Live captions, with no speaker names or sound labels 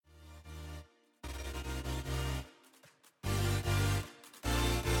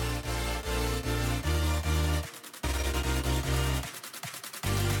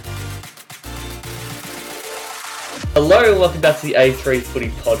Hello and welcome back to the A3 Footy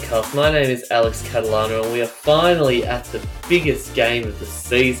Podcast. My name is Alex Catalano and we are finally at the biggest game of the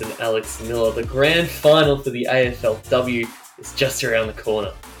season, Alex Miller. The grand final for the AFLW is just around the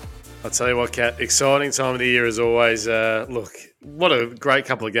corner. I'll tell you what, Kat, exciting time of the year as always. Look, what a great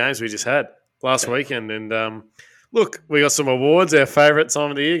couple of games we just had last weekend. And look, we got some awards, our favourite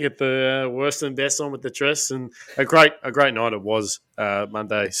time of the year, get the worst and best on with the dress. And a great night it was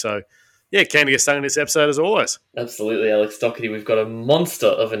Monday. So, yeah, keen to get stuck in this episode as always. Absolutely, Alex Doherty. We've got a monster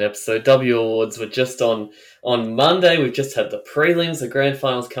of an episode. W Awards were just on Monday. We've just had the prelims. The grand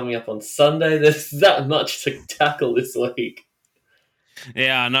final's coming up on Sunday. There's that much to tackle this week.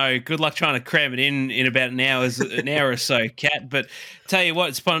 Yeah, I know. Good luck trying to cram it in about an hour or so, Kat. But tell you what,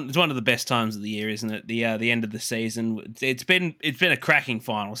 it's one of the best times of the year, isn't it? The end of the season. It's been a cracking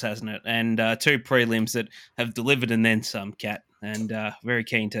finals, hasn't it? And two prelims that have delivered and then some, Kat. And very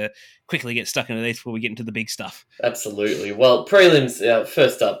keen to quickly get stuck into these before we get into the big stuff. Absolutely. Well, prelims,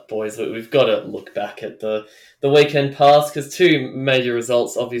 first up, boys, we've got to look back at the weekend past because two major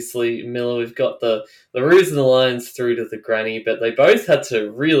results, obviously, Miller. We've got the Roos and the Lions through to the granny, but they both had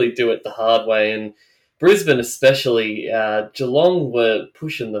to really do it the hard way. And Brisbane especially, Geelong were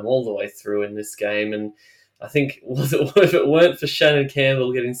pushing them all the way through in this game. And I think if it weren't for Shannon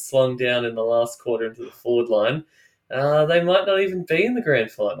Campbell getting slung down in the last quarter into the forward line, they might not even be in the grand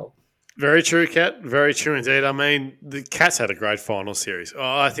final. Very true, Kat. Very true indeed. I mean, the Cats had a great final series.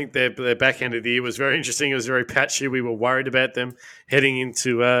 I think their back end of the year was very interesting. It was very patchy. We were worried about them heading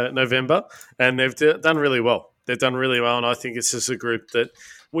into November, and they've done really well. They've done really well, and I think it's just a group that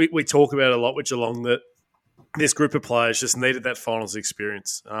we talk about a lot with Geelong, that this group of players just needed that finals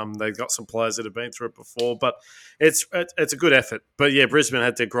experience. They've got some players that have been through it before, but it's a good effort. But, yeah, Brisbane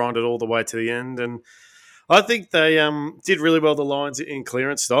had to grind it all the way to the end, and I think they did really well, the Lions, in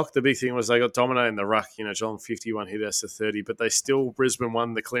clearance stock. The big thing was they got dominated in the ruck. Geelong 51 hit us to 30, but Brisbane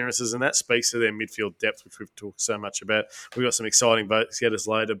won the clearances, and that speaks to their midfield depth, which we've talked so much about. We've got some exciting votes to get us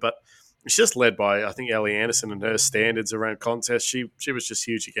later, but it's just led by, I think, Ellie Anderson and her standards around contests. She was just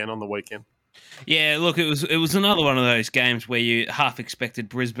huge again on the weekend. Yeah, look, it was another one of those games where you half expected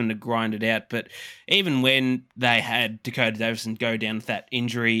Brisbane to grind it out, but even when they had Dakota Davison go down with that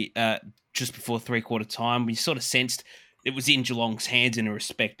injury just before three-quarter time, we sort of sensed it was in Geelong's hands in a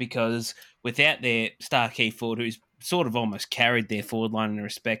respect, because without their star key forward, who's sort of almost carried their forward line in a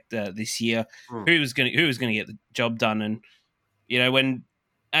respect this year, who was going to get the job done? And when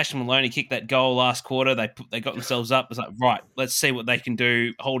Ashton Maloney kicked that goal last quarter, they got themselves up. It was like, right, let's see what they can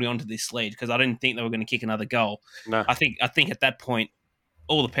do holding on to this lead, because I didn't think they were going to kick another goal. No. I think at that point,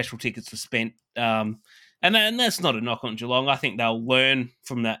 all the petrol tickets were spent. And that's not a knock on Geelong. I think they'll learn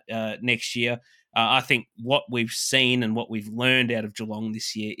from that next year. I think what we've seen and what we've learned out of Geelong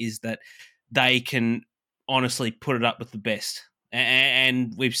this year is that they can honestly put it up with the best.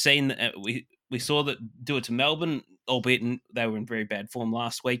 And we've seen we saw that do it to Melbourne, albeit they were in very bad form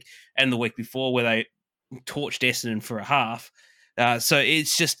last week and the week before, where they torched Essendon for a half. So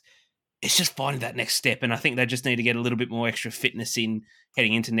it's just finding that next step. And I think they just need to get a little bit more extra fitness in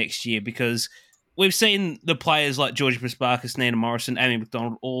heading into next year, because we've seen the players like Georgie Prasparkas, Nina Morrison, Amy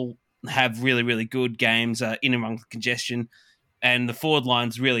McDonald all have really, really good games in among the congestion. And the forward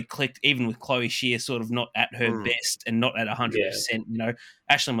line's really clicked, even with Chloe Shear sort of not at her best and not at 100%. Yeah.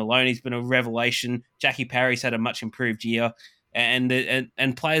 Ashley Maloney's been a revelation. Jackie Parry's had a much improved year. And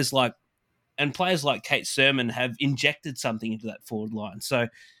players like Kate Sermon have injected something into that forward line. So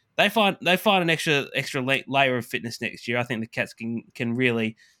they find an extra layer of fitness next year. I think the Cats can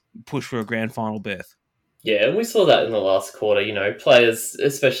really push for a grand final berth. Yeah, and we saw that in the last quarter. Players,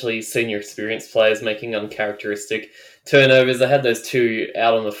 especially senior experienced players, making uncharacteristic turnovers. They had those two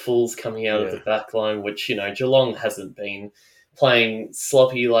out on the fulls coming out of the back line, which, Geelong hasn't been playing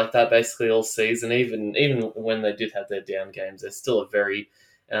sloppy like that basically all season. Even when they did have their down games, they're still a very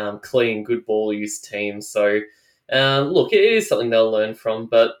clean, good ball use team. So, look, it is something they'll learn from,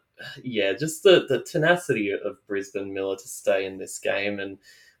 but yeah, just the tenacity of Brisbane, Miller, to stay in this game. And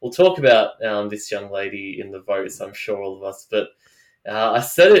we'll talk about this young lady in the votes, I'm sure, all of us. But I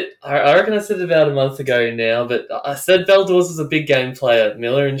said it, I reckon I said it about a month ago now, but I said Belle Dawes was a big game player,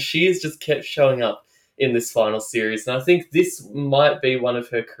 Miller, and she has just kept showing up in this final series. And I think this might be one of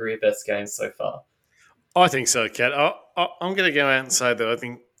her career best games so far. I think so, Kat. I'm going to go out and say that I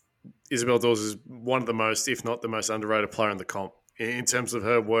think Isabel Dawes is one of the most, if not the most underrated player in the comp. In terms of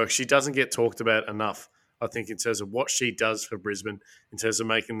her work, she doesn't get talked about enough, I think, in terms of what she does for Brisbane, in terms of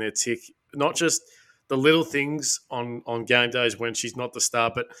making their tick, not just the little things on game days when she's not the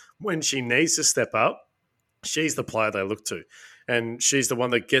star, but when she needs to step up, she's the player they look to. And she's the one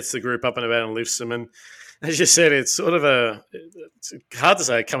that gets the group up and about and lifts them. And as you said, it's sort of it's hard to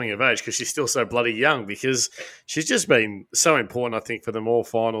say coming of age because she's still so bloody young, because she's just been so important, I think, for them all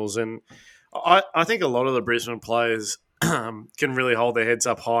finals. And I think a lot of the Brisbane players can really hold their heads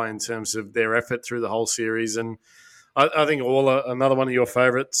up high in terms of their effort through the whole series. And I think another one of your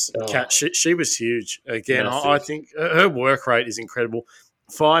favourites, Kat, she was huge. Again, I think her work rate is incredible.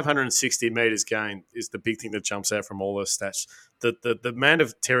 560 metres gained is the big thing that jumps out from all those stats. The amount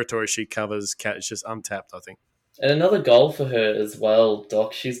of territory she covers, Kat, is just untapped, I think. And another goal for her as well,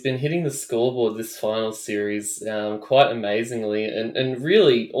 Doc. She's been hitting the scoreboard this final series quite amazingly, and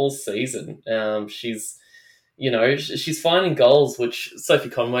really all season. She's finding goals, which Sophie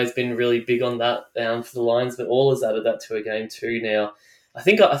Conway's been really big on that for the Lions, but all has added that to her game too now. I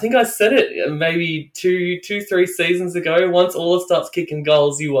think I said it maybe 3 seasons ago. Once Orla starts kicking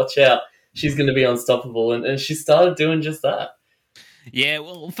goals, you watch out. She's going to be unstoppable, and she started doing just that. Yeah,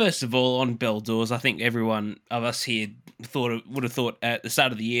 well, first of all, on Belle Dawes, I think everyone of us here would have thought at the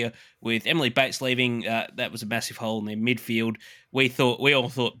start of the year, with Emily Bates leaving, that was a massive hole in their midfield. We all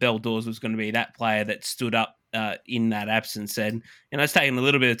thought Belle Dawes was going to be that player that stood up in that absence, and it's taken a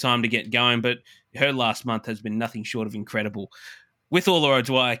little bit of time to get going, but her last month has been nothing short of incredible. With Orla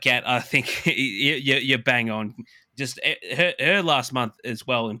O'Dwyer, Kat, I think you're bang on. Just her last month as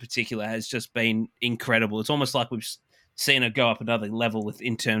well, in particular, has just been incredible. It's almost like we've seen her go up another level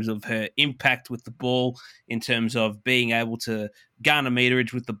in terms of her impact with the ball, in terms of being able to garner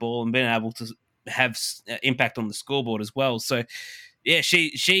meterage with the ball and being able to have impact on the scoreboard as well. So, yeah,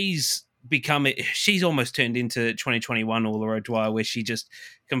 she's almost turned into 2021 Orla O'Dwyer, where she just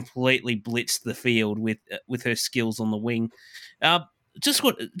completely blitzed the field with her skills on the wing. Just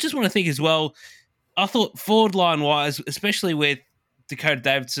want to think as well, I thought forward line wise, especially with Dakota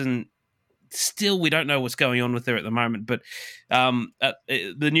Davidson, still we don't know what's going on with her at the moment, but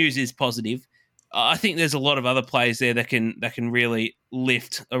the news is positive. I think there's a lot of other players there that can really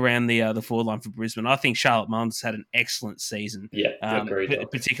lift around the forward line for Brisbane. I think Charlotte Mullins had an excellent season. Yeah, agreed.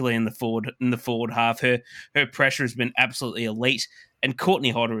 Particularly in the forward half. Her pressure has been absolutely elite, and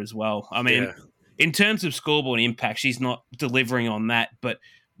Courtney Hodder as well. I mean, in terms of scoreboard impact, she's not delivering on that, but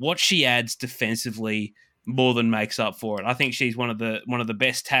what she adds defensively more than makes up for it. I think she's one of the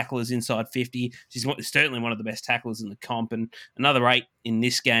best tacklers inside 50. She's certainly one of the best tacklers in the comp, and another 8 in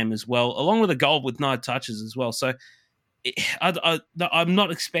this game as well, along with a goal with 9 touches as well. So I'm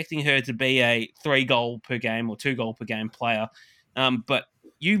not expecting her to be a 3 goal per game or 2 goal per game player, but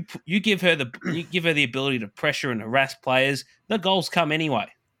you give her the ability to pressure and harass players. The goals come anyway.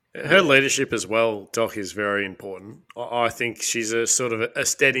 Her leadership as well, Doc, is very important. I think she's a sort of a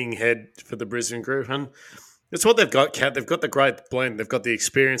steadying head for the Brisbane group, and it's what they've got, Kat. They've got the great blend. They've got the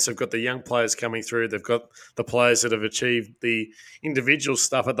experience. They've got the young players coming through. They've got the players that have achieved the individual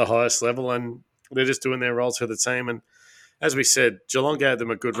stuff at the highest level, and they're just doing their roles for the team. And as we said, Geelong gave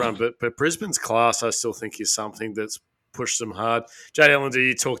them a good run, but Brisbane's class, I still think, is something that's pushed them hard. Jade Ellender,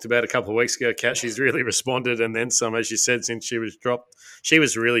 you talked about a couple of weeks ago, Kat. She's really responded, and then some, as you said, since she was dropped. She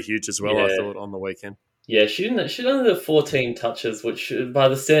was really huge as well, I thought, on the weekend. Yeah, she only did 14 touches, which by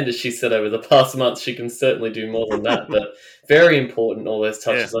the standards she said over the past month, she can certainly do more than that. But very important, all those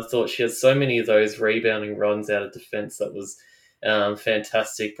touches. Yeah. I thought she had so many of those rebounding runs out of defence. That was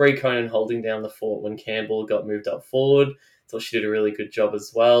fantastic. Bree Conan holding down the fort when Campbell got moved up forward. Thought she did a really good job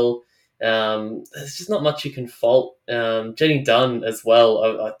as well. There's just not much you can fault. Jenny Dunn as well.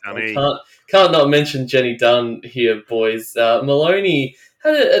 I can't not mention Jenny Dunn here, boys. Maloney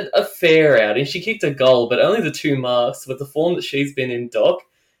had a fair outing. She kicked a goal, but only the 2 marks. With the form that she's been in, Doc,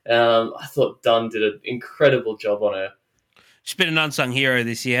 I thought Dunn did an incredible job on her. She's been an unsung hero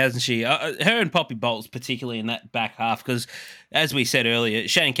this year, hasn't she? Her and Poppy Bolts, particularly in that back half, because, as we said earlier,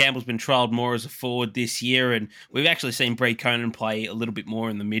 Shane Campbell's been trialled more as a forward this year, and we've actually seen Bree Conan play a little bit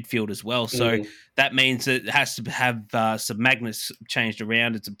more in the midfield as well. So that means it has to have some magnets changed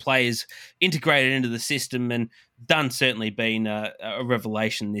around and some players integrated into the system, and Dunn's certainly been a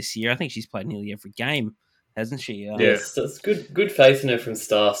revelation this year. I think she's played nearly every game, hasn't she? Yes, it's good faith in her from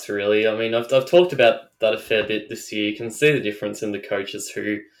staffs, really. I mean, I've talked about that a fair bit this year. You can see the difference in the coaches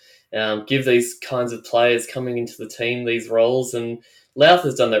who give these kinds of players coming into the team these roles, and Louth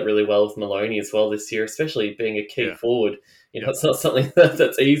has done that really well with Maloney as well this year, especially being a key forward. It's not something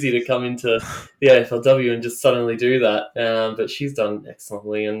that's easy to come into the AFLW and just suddenly do that, but she's done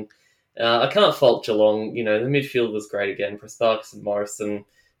excellently, and I can't fault Geelong. The midfield was great again for Sparks and Morrison.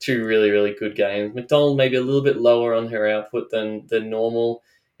 2 really, really good games. McDonald maybe a little bit lower on her output than normal,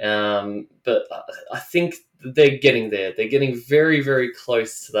 but I think they're getting there. They're getting very, very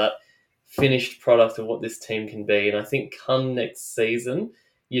close to that finished product of what this team can be. And I think come next season,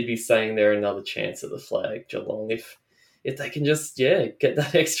 you'd be saying they're another chance at the flag, Geelong, if they can just get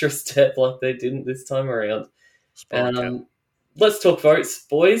that extra step like they didn't this time around. Let's talk votes,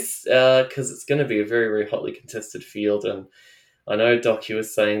 boys, because it's going to be a very, very hotly contested field, and I know, Doc, you were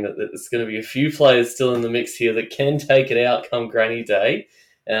saying that there's going to be a few players still in the mix here that can take it out come Granny Day.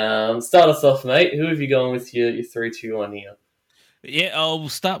 Start us off, mate. Who have you gone with your 3-2-1 here? Yeah, I'll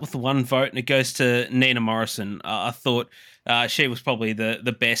start with the one vote, and it goes to Nina Morrison. I thought she was probably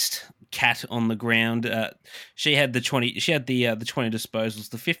the best cat on the ground. She had the 20. She had the 20 disposals,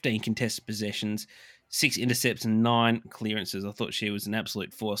 the 15 contested possessions, 6 intercepts, and 9 clearances. I thought she was an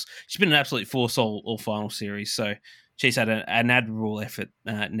absolute force. She's been an absolute force all final series. So she's had an admirable effort.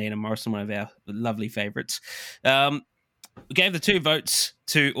 Nina Morrison, one of our lovely favourites. We gave the 2 votes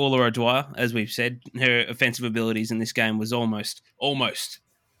to Orla O'Dwyer, as we've said. Her offensive abilities in this game was almost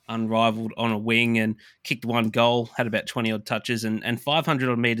unrivaled on a wing, and kicked 1 goal, had about 20-odd touches, and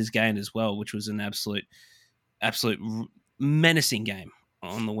 500-odd metres gained as well, which was an absolute menacing game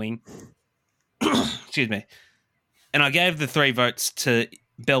on the wing. Excuse me. And I gave the 3 votes to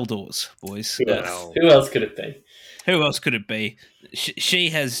Belle Dawes, boys. Who else could it be? Who else could it be? She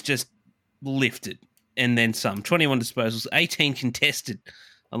has just lifted. And then some. 21 disposals, 18 contested,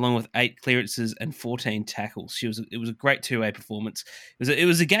 along with 8 clearances and 14 tackles. It was a great 2A performance. It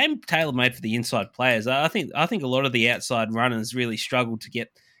was a game tailor-made for the inside players. I think a lot of the outside runners really struggled to get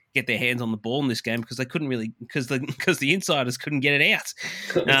their hands on the ball in this game because they couldn't really because the insiders couldn't get it out.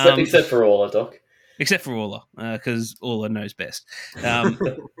 Except for Orla, Doc. Except for Orla, because Orla knows best.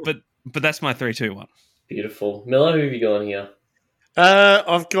 But that's my 3-2-1. Beautiful. Miller, who have you gone here?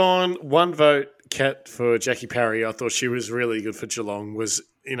 I've gone 1 vote, Cat, for Jackie Parry. I thought she was really good for Geelong. Was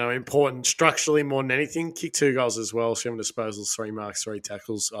important structurally more than anything. Kicked 2 goals as well. 7 disposals, 3 marks, 3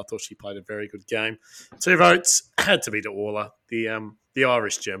 tackles. I thought she played a very good game. 2 votes had to be to Orla, the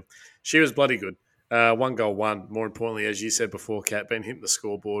Irish gem. She was bloody good. 1 goal, 1. More importantly, as you said before, Cat, been hitting the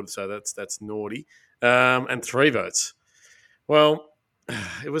scoreboard, so that's naughty. And 3 votes. Well,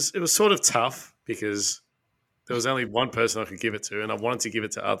 it was sort of tough because there was only one person I could give it to, and I wanted to give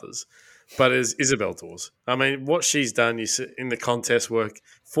it to others. But it's Isabel Dawes. I mean, what she's done in the contest work,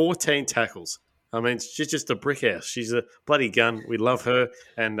 14 tackles. I mean, she's just a brick house. She's a bloody gun. We love her,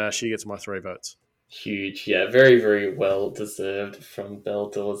 and she gets my 3 votes. Huge. Yeah, very, very well deserved from Belle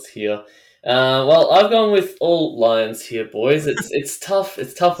Dawes here. Well, I've gone with all Lions here, boys. It's tough.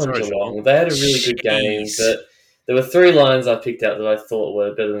 It's tough on Geelong. They had a really good game, but there were 3 Lions I picked out that I thought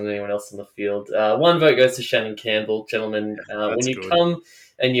were better than anyone else on the field. 1 vote goes to Shannon Campbell, gentlemen. When you come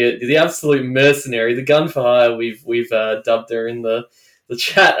and you're the absolute mercenary, the gun for hire, we've dubbed her in the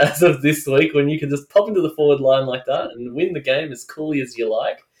chat as of this week. When you can just pop into the forward line like that and win the game as coolly as you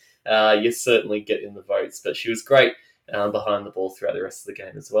like, you certainly get in the votes. But she was great behind the ball throughout the rest of the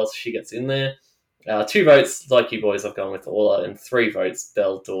game as well, so she gets in there. 2 votes, like you boys, I've gone with Orla, and 3 votes,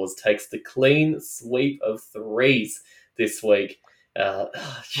 Belle Dawes takes the clean sweep of 3s this week.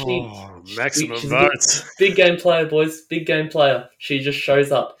 Maximum votes. Big game player, boys. Big game player. She just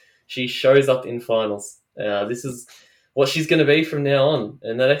shows up. She shows up in finals. This is what she's going to be from now on,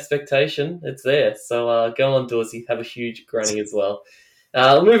 and that expectation, it's there. So go on, Dawsey. Have a huge granny as well.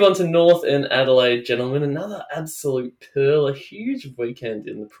 We'll move on to North and Adelaide, gentlemen. Another absolute pearl, a huge weekend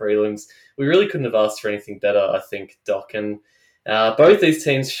in the prelims. We really couldn't have asked for anything better, I think, Doc. And both these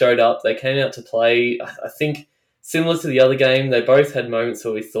teams showed up. They came out to play, I think, similar to the other game. They both had moments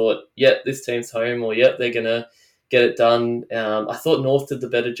where we thought, yep, this team's home, or yep, they're going to get it done. I thought North did the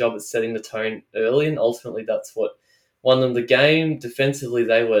better job at setting the tone early, and ultimately that's what won them the game. Defensively,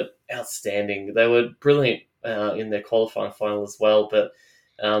 they were outstanding. They were brilliant in their qualifying final as well, but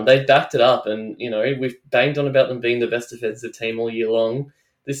they backed it up, and we've banged on about them being the best defensive team all year long.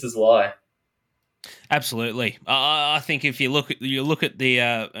 This is why. Absolutely. I think if you look at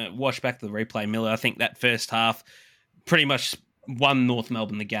the watch back the replay, Miller, I think that first half pretty much won North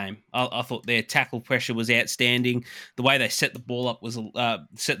Melbourne the game. I thought their tackle pressure was outstanding. The way they set the ball up was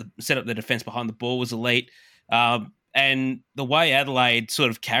set up their defense behind the ball was elite. And the way Adelaide sort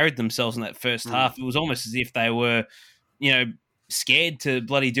of carried themselves in that first half, it was almost as if they were, scared to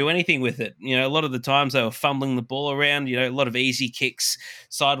bloody do anything with it. A lot of the times they were fumbling the ball around, a lot of easy kicks,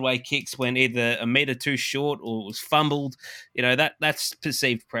 sideways kicks when either a metre too short or it was fumbled. That's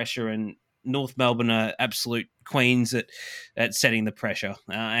perceived pressure, and North Melbourne are absolute queens at setting the pressure.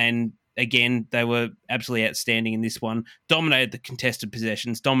 And again, they were absolutely outstanding in this one. Dominated the contested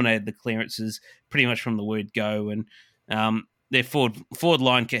possessions, dominated the clearances pretty much from the word go. And their forward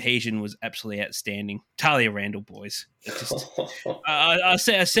line cohesion was absolutely outstanding. Talia Randall, boys. I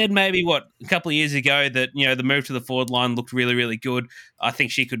said maybe a couple of years ago that the move to the forward line looked really, really good. I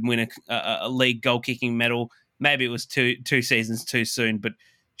think she could win a league goal kicking medal. Maybe it was two seasons too soon, but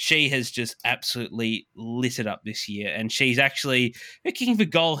she has just absolutely lit it up this year. And she's actually, her kicking for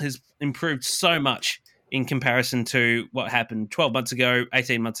goal has improved so much in comparison to what happened 12 months ago,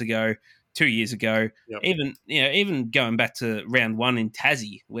 18 months ago, 2 years ago. Yep. Even going back to round one in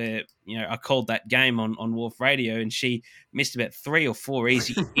Tassie, where I called that game on Wharf Radio, and she missed about 3 or 4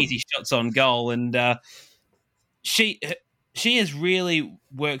 easy shots on goal, and she has really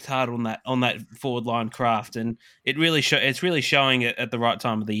worked hard on that forward line craft, and it's really showing it at the right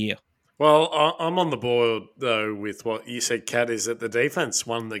time of the year. Well, I'm on the board, though, with what you said, Kat, is that the defense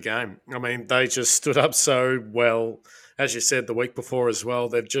won the game. I mean, they just stood up so well, as you said, the week before as well.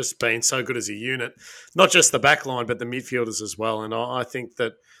 They've just been so good as a unit, not just the back line, but the midfielders as well. And I think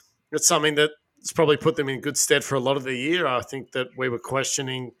that it's something that's probably put them in good stead for a lot of the year. I think that we were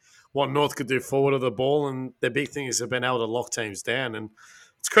questioning what North could do forward of the ball, and their big thing is they've been able to lock teams down. And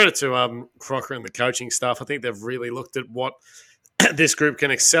it's credit to Crocker and the coaching staff. I think they've really looked at what this group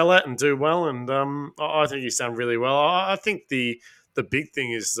can excel at and do well, and I think he's done really well. I think the big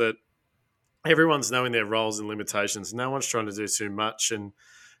thing is that everyone's knowing their roles and limitations. No one's trying to do too much, and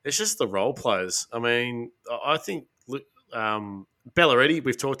it's just the role players. I mean, I think Bellaretti,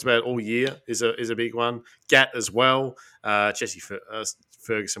 we've talked about all year, is a big one. Gat as well. Jessie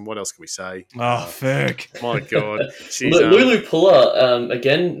Ferguson, what else can we say? Ferg. My God. Lulu Puller,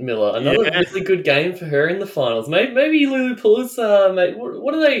 again, Miller. Another really good game for her in the finals. Maybe Lulu Puller's,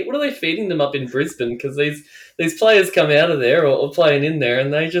 what are they feeding them up in Brisbane? Because these players come out of there or playing in there,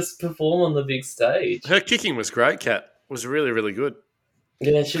 and they just perform on the big stage. Her kicking was great, Kat. Was really, really good.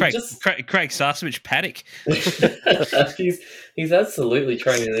 Yeah, Craig Sarsovich Paddock. he's absolutely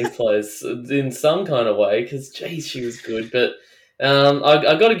training these players in some kind of way, because, geez, she was good. But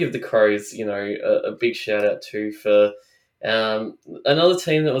I got to give the Crows, a big shout out too for another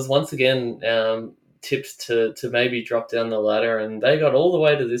team that was once again tipped to maybe drop down the ladder, and they got all the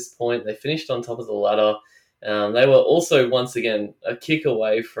way to this point. They finished on top of the ladder. They were also once again a kick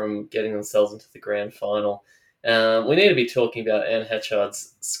away from getting themselves into the grand final. We need to be talking about Anne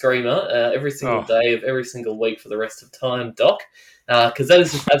Hatchard's screamer every single day of every single week for the rest of time, Doc, because that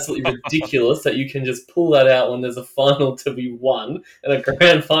is just absolutely ridiculous that you can just pull that out when there's a final to be won and a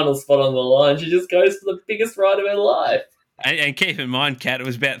grand final spot on the line. She just goes for the biggest ride of her life. And keep in mind, Kat, it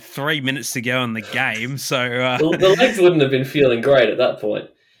was about 3 minutes to go in the game, so well, the legs wouldn't have been feeling great at that point.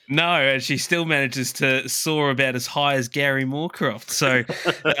 No, and she still manages to soar about as high as Gary Moorcroft. So.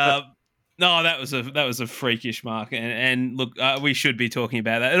 No, that was a freakish mark, and look, we should be talking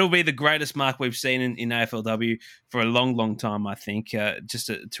about that. It'll be the greatest mark we've seen in AFLW for a long, long time. I think just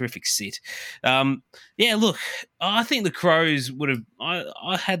a terrific sit. Look, I think the Crows would have.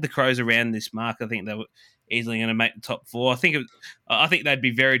 I had the Crows around this mark. I think they were easily going to make the top 4. I think they'd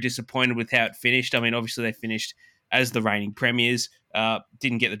be very disappointed with how it finished. I mean, obviously they finished as the reigning premiers.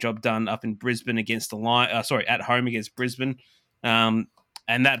 Didn't get the job done up in Brisbane against the Lions. At home against Brisbane.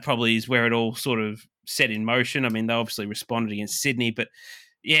 And that probably is where it all sort of set in motion. I mean, they obviously responded against Sydney, but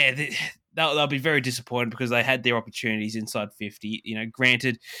yeah, they'll be very disappointed because they had their opportunities inside 50.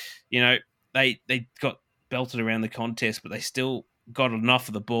 Granted, they got belted around the contest, but they still got enough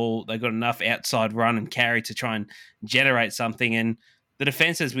of the ball. They got enough outside run and carry to try and generate something. And the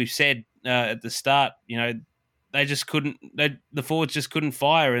defense, as we've said at the start, they just couldn't. The forwards just couldn't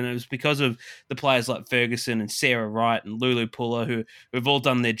fire, and it was because of the players like Ferguson and Sarah Wright and Lulu Puller who have all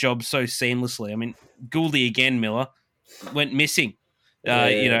done their job so seamlessly. I mean, Gouldy again, Miller, went missing.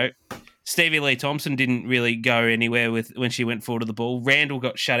 Stevie Lee Thompson didn't really go anywhere when she went forward to the ball. Randall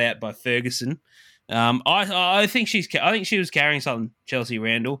got shut out by Ferguson. I think she was carrying something, Chelsea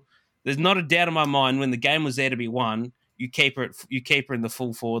Randall. There's not a doubt in my mind when the game was there to be won. You keep her in the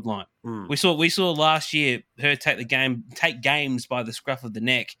full forward line. We saw last year her take games by the scruff of the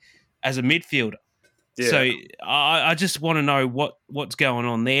neck as a midfielder. Yeah. So I just want to know what's going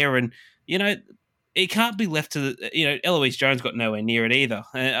on there, and it can't be left to Eloise Jones got nowhere near it either.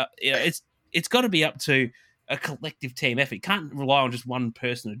 It's got to be up to a collective team effort. You can't rely on just one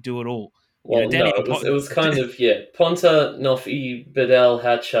person to do it all. Well, it was kind of Ponta, Noffy, Bedell,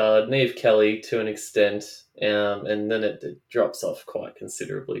 Hatchard, Neve Kelly to an extent. And then it drops off quite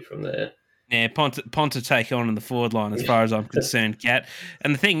considerably from there. Yeah, Ponta take on in the forward line as far as I'm concerned, Kat.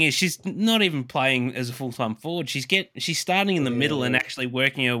 And the thing is, she's not even playing as a full-time forward. She's starting in the middle and actually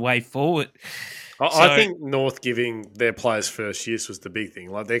working her way forward. I think North giving their players first use was the big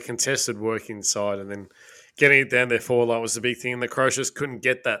thing. Like, their contested work inside and then getting it down their forward line was the big thing, and the Crows just couldn't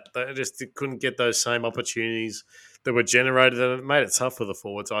get that. They just couldn't get those same opportunities that were generated, and it made it tough for the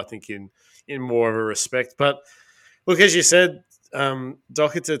forwards, I think, in more of a respect. But look, as you said,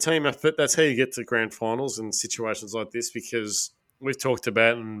 Doc, it's a team effort. That's how you get to grand finals and situations like this, because we've talked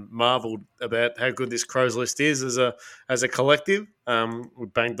about and marvelled about how good this Crows list is as a collective. We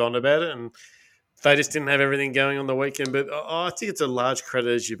banged on about it, and they just didn't have everything going on the weekend. But I think it's a large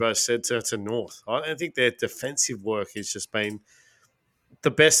credit, as you both said, to North. I think their defensive work has just been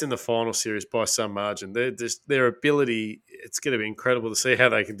the best in the final series by some margin. Their ability, it's going to be incredible to see how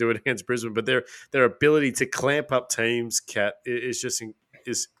they can do it against Brisbane, but their ability to clamp up teams, Kat, is just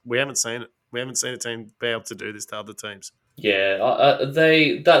we haven't seen it. We haven't seen a team be able to do this to other teams. Yeah,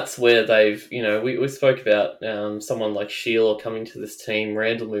 that's where they've, we spoke about someone like Sheila coming to this team,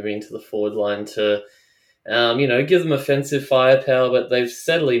 Randall moving into the forward line to, give them offensive firepower, but they've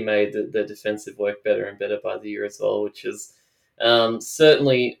steadily made their defensive work better and better by the year as well, which has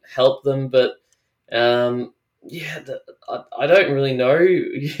certainly helped them. But I don't really know,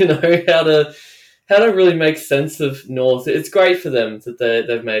 how to really make sense of North. It's great for them that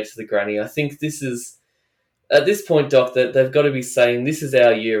they've made it to the granny. I think this is. At this point, Doc, that they've got to be saying this is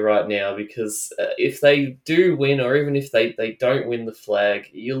our year right now, because if they do win, or even if they don't win the flag,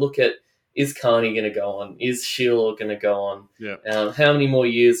 you look at, is Carney going to go on? Is Sheila going to go on? Yeah. How many more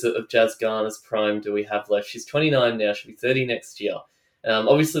years of Jazz Garner's prime do we have left? She's 29 now. She'll be 30 next year.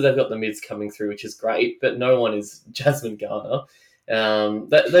 Obviously, they've got the mids coming through, which is great, but no one is Jasmine Garner.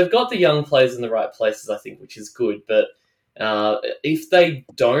 They've got the young players in the right places, I think, which is good. But if they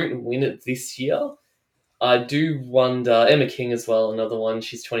don't win it this year, I do wonder, Emma King as well, another one,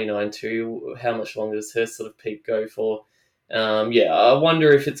 she's 29 too, how much longer does her sort of peak go for? I wonder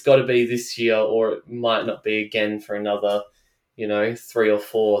if it's got to be this year, or it might not be again for another, 3 or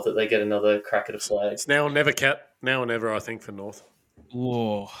 4, that they get another crack at a flag. It's now or never, Cat. Now or never, I think, for North.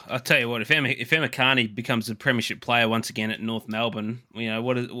 Whoa! I'll tell you what. If Emma Carney becomes a premiership player once again at North Melbourne,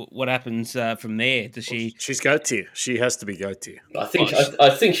 what happens from there? Does she? She's goat tier. She has to be goat tier. I think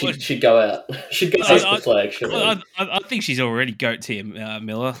she should go out. She'd go out the flag. I think she's already goat tier,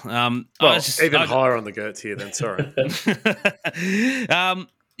 Miller. Even higher on the goat tier than sorry.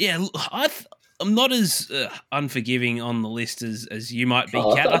 I'm not as unforgiving on the list as you might be,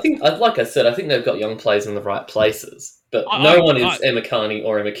 Kat. I think, like I said, I think they've got young players in the right places. But no one is Emma Carney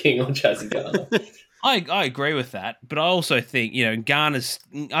or Emma King or Jazzy Garner. I agree with that, but I also think Garner's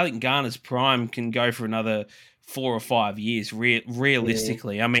prime can go for another 4 or 5 years.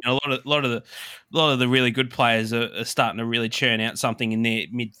 Realistically, I mean, a lot of the really good players are starting to really churn out something in their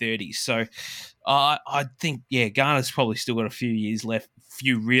mid-30s. So I think Garner's probably still got a few years left,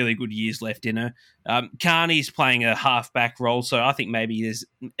 few really good years left in her. Carney's playing a halfback role, so I think maybe there's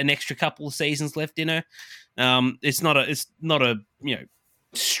an extra couple of seasons left in her. It's not a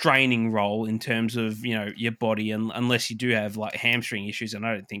straining role in terms of your body, unless you do have like hamstring issues, and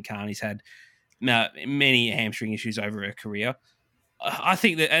I don't think Carney's had many hamstring issues over her career. I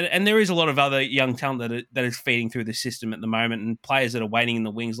think that, and there is a lot of other young talent that is feeding through the system at the moment, and players that are waiting in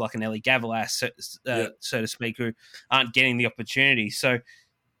the wings, like an Ellie Gavalas, so to speak, who aren't getting the opportunity. So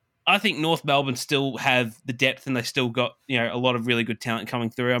I think North Melbourne still have the depth, and they still got a lot of really good talent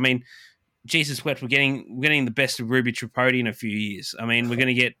coming through. I mean, Jesus wept, we're getting the best of Ruby Tripodi in a few years. I mean, we're going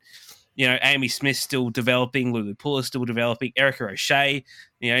to get Amy Smith still developing, Lulu Puller still developing, Erica O'Shea,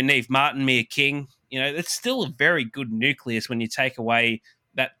 Neve Martin, Mia King. It's still a very good nucleus when you take away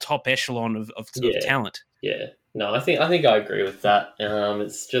that top echelon of talent. Yeah, no, I think I agree with that.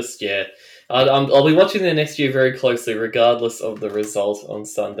 It's just I'll be watching them next year very closely, regardless of the result on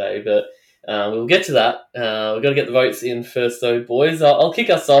Sunday. But we'll get to that. We've got to get the votes in first, though, boys. I'll kick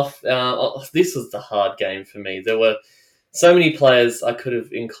us off. This was the hard game for me. There were so many players I could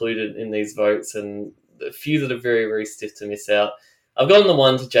have included in these votes, and a few that are very, very stiff to miss out. I've gotten the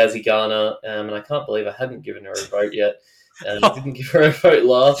one to Jazzy Garner, and I can't believe I hadn't given her a vote yet. I didn't give her a vote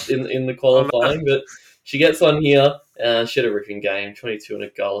last in the qualifying, but she gets one here. She had a ripping game, 22 and a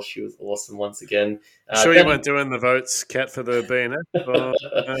goal. She was awesome once again. Sure you weren't doing the votes, Kat, for the BNF?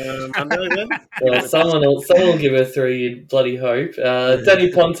 Well, someone will give her 3, you'd bloody hope.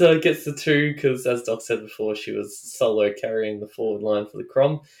 Danny Ponta gets the 2 because, as Doc said before, she was solo carrying the forward line for the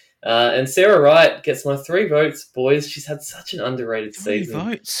Crom. And Sarah Wright gets my 3 votes, boys. She's had such an underrated season. 3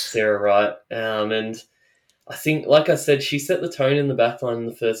 votes. Sarah Wright. And I think, like I said, she set the tone in the backline in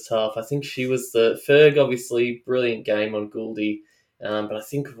the first half. I think she was the Ferg, obviously, brilliant game on Gouldy. But I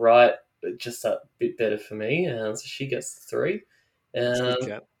think Wright just that bit better for me. So she gets the 3.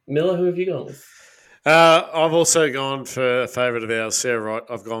 Miller, who have you gone with? I've also gone for a favourite of ours, Sarah Wright.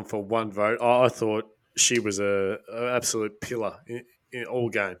 I've gone for 1 vote. I thought she was a absolute pillar in all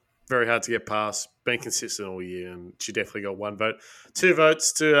game. Very hard to get past, been consistent all year, and she definitely got 1 vote. 2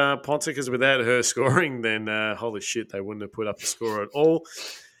 votes to Ponta, because without her scoring, then holy shit, they wouldn't have put up a score at all.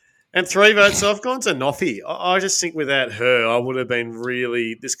 And 3 votes, so I've gone to Noffy. I just think without her, I would have been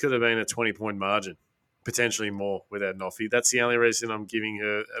this could have been a 20-point margin, potentially more without Noffy. That's the only reason I'm giving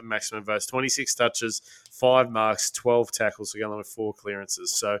her a maximum votes. 26 touches, 5 marks, 12 tackles, so going with 4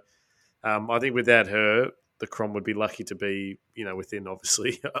 clearances. So I think without her, the Crom would be lucky to be, within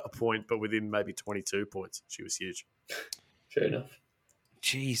obviously a point, but within maybe 22 points. She was huge. Fair enough.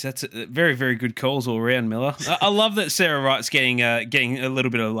 Jeez, that's very, very good calls all around, Miller. I love that Sarah Wright's getting a little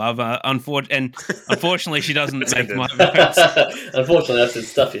bit of love. Unfortunately, she doesn't make my votes. Unfortunately, that's the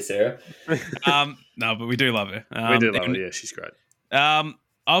stuff you, Sarah. No, but we do love her. We do love her. Yeah, she's great.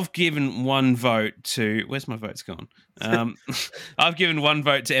 I've given 1 vote to... Where's my votes gone? I've given 1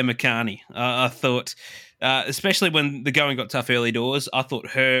 vote to Emma Carney. I thought, especially when the going got tough early doors, I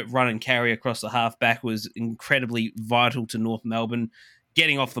thought her run and carry across the half-back was incredibly vital to North Melbourne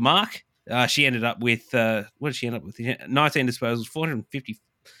getting off the mark. She ended up with... what did she end up with? 19 disposals,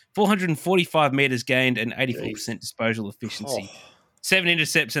 445 metres gained and 84% disposal efficiency. 7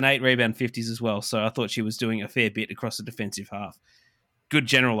 intercepts and 8 rebound 50s as well. So I thought she was doing a fair bit across the defensive half. Good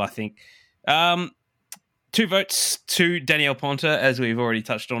general, I think. 2 votes to Danielle Ponta, as we've already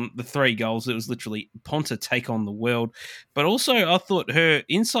touched on. The 3 goals, it was literally Ponta take on the world. But also, I thought her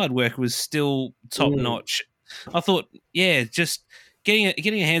inside work was still top-notch. I thought, just getting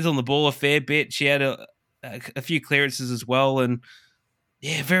her hands on the ball a fair bit. She had a few clearances as well. And,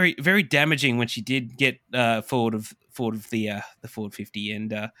 very, very damaging when she did get forward of the forward 50.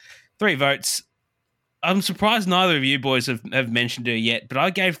 And 3 votes. I'm surprised neither of you boys have mentioned her yet, but I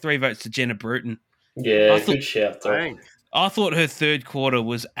gave 3 votes to Jenna Bruton. Yeah, good shout, though. I thought her third quarter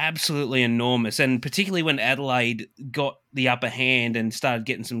was absolutely enormous, and particularly when Adelaide got the upper hand and started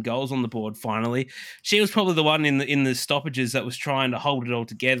getting some goals on the board finally, she was probably the one in the stoppages that was trying to hold it all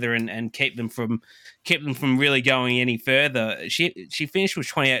together and keep them from really going any further. She finished with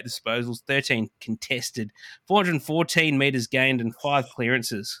 28 disposals, 13 contested, 414 metres gained and 5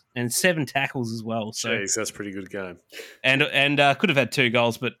 clearances and 7 tackles as well. So jeez, that's a pretty good game. And could have had 2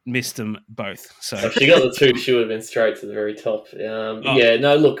 goals but missed them both. So if she got the 2, she would have been straight to the very top. Yeah,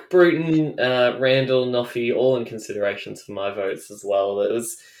 no, look, Bruton, Randall, Noffy, all in consideration for my votes as well. It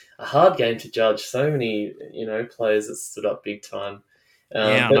was a hard game to judge. So many, players that stood up big time.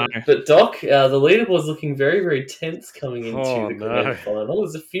 But Doc, the leaderboard's looking very, very tense coming into the grand final.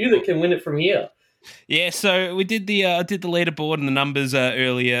 There's a few that can win it from here. Yeah, so we did the leaderboard and the numbers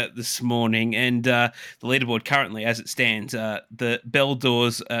earlier this morning, and the leaderboard currently, as it stands, the Belle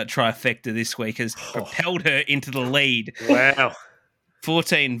Dawes trifecta this week has propelled her into the lead. Wow.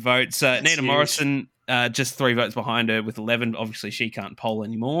 14 votes. Nina Morrison, just 3 votes behind her with 11. Obviously, she can't poll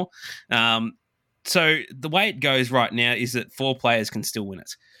anymore. So the way it goes right now is that 4 players can still win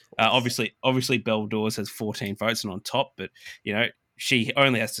it. Obviously, Belle Dawes has 14 votes and on top, but she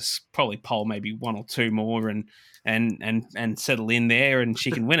only has to probably poll maybe 1 or 2 more and settle in there, and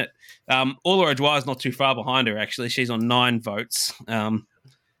she can win it. Ola Adwai is not too far behind her, actually. She's on 9 votes.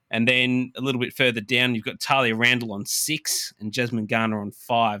 And then a little bit further down, you've got Talia Randall on 6 and Jasmine Garner on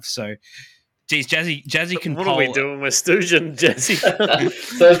 5. So, geez, Jazzy can what poll. What are we doing with Stoojan, Jazzy?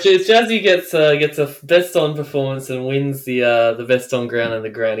 So if Jazzy gets a best on performance and wins the best on ground and the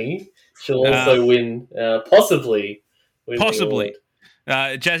granny, she'll also win, possibly.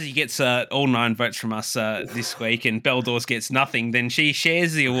 Jazzy gets all 9 votes from us this week, and Belle Dawes gets nothing. Then she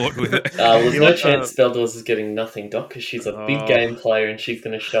shares the award with it. There's no chance Belle Dawes is getting nothing, Doc, because she's a big game player and she's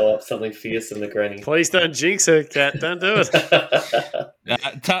going to show up something fierce in the granny. Please don't jinx her, Kat. Don't do it.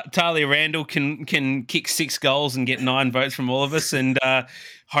 Talia Randall can kick 6 goals and get 9 votes from all of us, and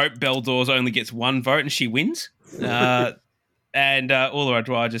hope Belle Dawes only gets 1 vote and she wins. And Ola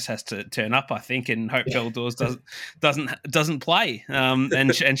Adwai just has to turn up, I think, and hope Belle Dawes doesn't play,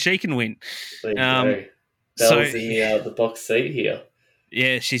 and she can win. Belle's in the box seat here.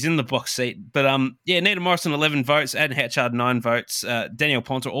 Yeah, she's in the box seat. But Nina Morrison 11 votes, Aden Hatchard 9 votes, Danielle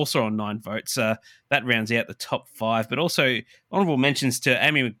Ponta also on 9 votes. That rounds out the top 5. But also honourable mentions to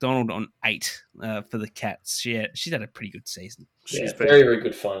Amy McDonald on 8 for the Cats. She's had a pretty good season. She's very, very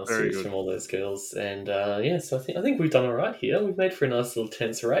good final series from all those girls. And so I think we've done all right here. We've made for a nice little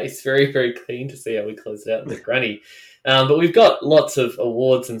tense race. Very, very keen to see how we close it out in the granny. But we've got lots of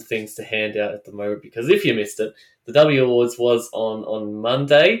awards and things to hand out at the moment, because if you missed it, the W Awards was on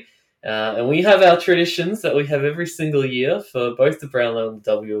Monday. And we have our traditions that we have every single year for both the Brownlow and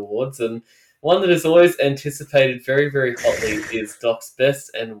the W Awards. And one that is always anticipated very, very hotly is Doc's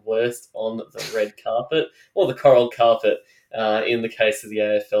best and worst on the red carpet, or the coral carpet, in the case of the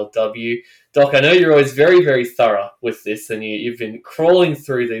AFLW. Doc, I know you're always very, very thorough with this, and you've been crawling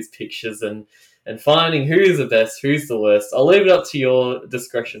through these pictures and finding who's the best, who's the worst. I'll leave it up to your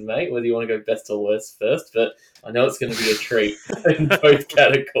discretion, mate, whether you want to go best or worst first, but I know it's going to be a treat in both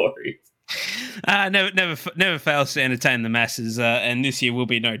categories. Never fails to entertain the masses, and this year will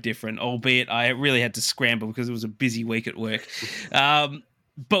be no different, albeit I really had to scramble because it was a busy week at work.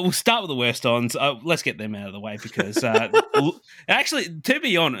 But we'll start with the worst ons. Let's get them out of the way because, actually, to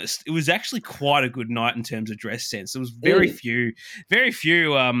be honest, it was actually quite a good night in terms of dress sense. There was very few,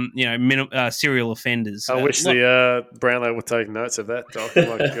 serial offenders. I wish the Brownlow would take notes of that, Doc.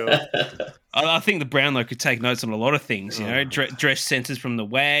 Oh my God. I think the Brownlow could take notes on a lot of things. Dress senses from the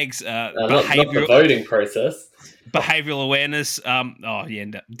WAGs, not the voting process. Behavioural awareness.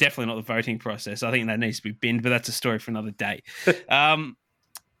 Definitely not the voting process. I think that needs to be binned, but that's a story for another day.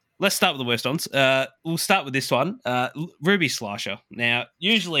 Let's start with the worst ons. We'll start with this one, Ruby Slasher. Now,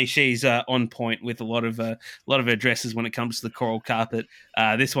 usually she's on point with a lot of her dresses when it comes to the coral carpet.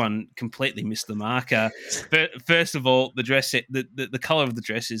 This one completely missed the mark. First of all, the dress, the color of the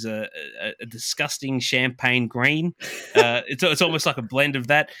dress is a disgusting champagne green. It's almost like a blend of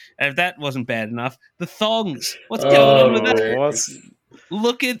that. And if that wasn't bad enough, the thongs. What's going on with that?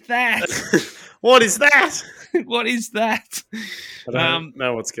 Look at that. What is that? What is that? I don't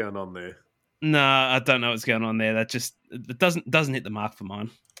know what's going on there. No, I don't know what's going on there. That just it doesn't hit the mark for mine.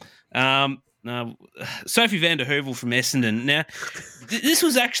 Sophie van der Heuvel from Essendon. Now, this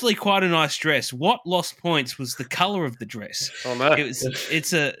was actually quite a nice dress. What lost points was the colour of the dress. Oh no!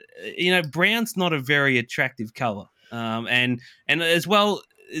 It's brown's not a very attractive colour, and as well.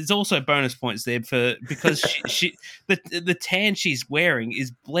 There's also bonus points there because the tan she's wearing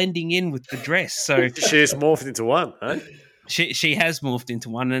is blending in with the dress. So she's morphed into one, eh? She has morphed into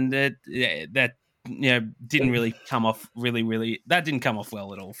one, and that didn't really come off that didn't come off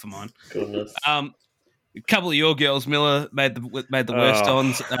well at all for mine. Goodness. A couple of your girls, Miller, made the worst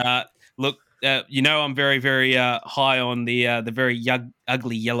ons. Look. I'm very, very high on the very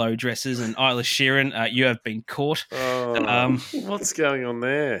ugly yellow dresses, and Isla Sheeran, you have been caught. What's going on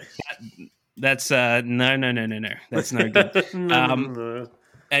there? That's no. That's no good. No.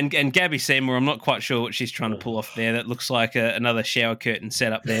 And Gabby Seymour, I'm not quite sure what she's trying to pull off there. That looks like another shower curtain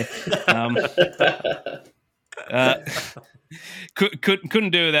setup there.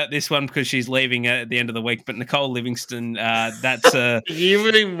 Couldn't do without this one because she's leaving at the end of the week. But Nicole Livingston, that's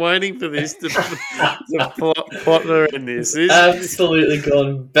you've been waiting for this to plot her in this. Absolutely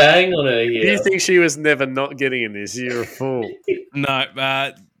gone bang on her here. Do you think she was never not getting in this? You're a fool.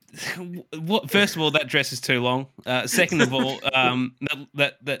 No. First of all, that dress is too long. Second of all,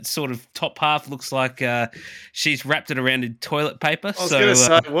 that sort of top half looks like she's wrapped it around in toilet paper. I was going to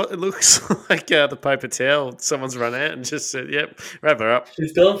say, what it looks like the paper towel. Someone's run out and just said, "Yep, wrap her up."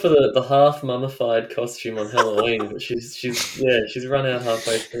 She's gone for the half mummified costume on Halloween, but she's run out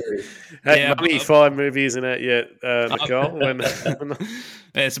halfway through. Hey, Mummy 5 movie isn't out yet, Nicole.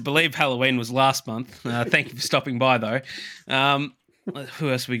 Yes, I believe Halloween was last month. Thank you for stopping by, though. Who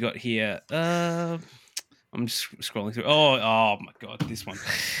else we got here? I'm just scrolling through. Oh my God, this one.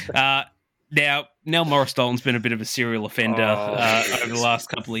 Now, Nell Morris-Dalton's been a bit of a serial offender over the last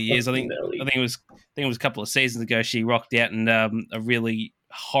couple of years. I think it was a couple of seasons ago she rocked out in a really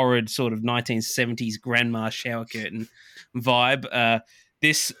horrid sort of 1970s grandma shower curtain vibe.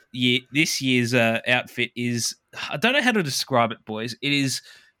 This year's outfit is, I don't know how to describe it, boys. It is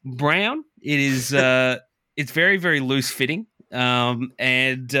brown. It is it's very, very loose fitting.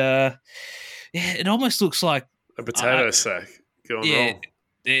 It almost looks like a potato sack going wrong.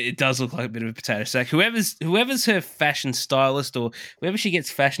 It does look like a bit of a potato sack. Whoever's her fashion stylist or whoever she gets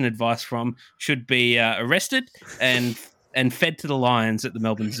fashion advice from should be arrested and fed to the lions at the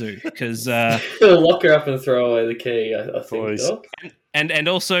Melbourne Zoo because lock her up and throw away the key. I think. Doc. And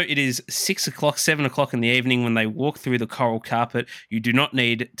also, it is 6 o'clock, 7 o'clock in the evening when they walk through the coral carpet. You do not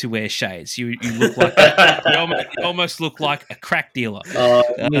need to wear shades. You look like you almost look like a crack dealer.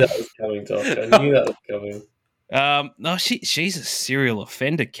 I knew that was coming, Doc. I knew that was coming. No, she's a serial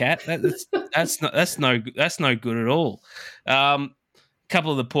offender, Kat. That's no good at all.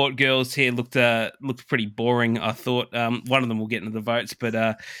 Couple of the Port girls here looked pretty boring. I thought one of them will get into the votes,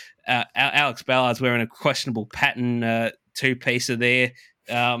 but Alex Ballard's wearing a questionable pattern. Two-piecer there.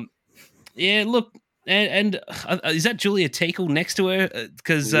 Look, and is that Julia Teakle next to her?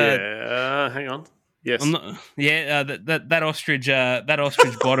 Because hang on. Yes. That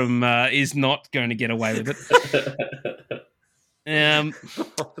ostrich bottom is not going to get away with it. Oh,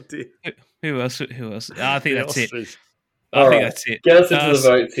 dear. Who else? I think The that's it. ostrich. I think that's it. Get us into the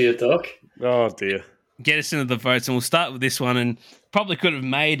votes here, Doc. Oh, dear. Get us into the votes, and we'll start with this one. And probably could have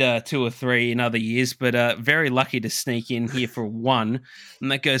made 2 or 3 in other years, but very lucky to sneak in here for one,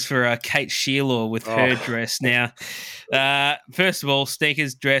 and that goes for Kate Sheilor with her dress. Now, first of all,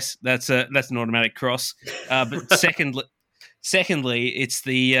 Sneakers dress, that's an automatic cross. But secondly, it's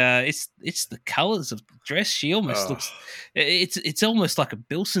the colours of the dress. She almost looks. It's almost like a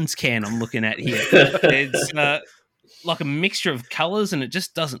Bilson's can I'm looking at here. It's like a mixture of colours, and it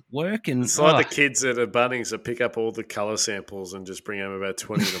just doesn't work. And it's like the kids at a Bunnings that pick up all the colour samples and just bring home about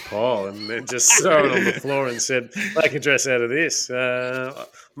 20 in a pile, and then just throw it on the floor and said, "They can dress out of this." I'm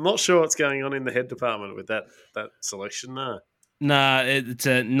not sure what's going on in the head department with that selection. Nah, it's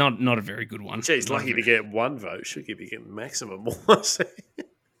not a very good one. Geez, lucky to get one vote. Should be getting maximum more.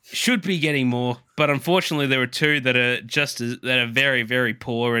 Should be getting more, but unfortunately, there are 2 that are very, very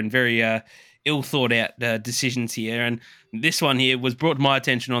poor and very ill thought out decisions here. And this one here was brought to my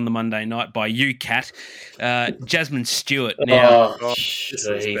attention on the Monday night by you, Kat, Jasmine Stewart. Now, this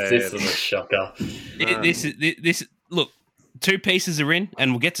is a shocker. This look. 2 pieces are in,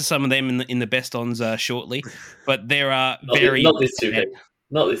 and we'll get to some of them in the best ons shortly. But there are very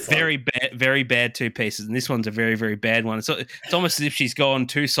bad 2 pieces, and this one's a very, very bad one. So it's almost as if she's gone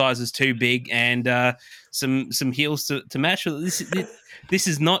 2 sizes too big and some heels to match. This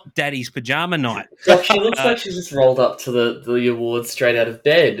is not Daddy's pajama night. She looks like she just rolled up to the awards straight out of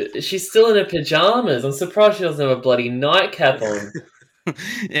bed. She's still in her pajamas. I'm surprised she doesn't have a bloody nightcap on.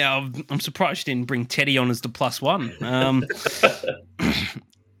 Yeah, I'm surprised she didn't bring Teddy on as the +1.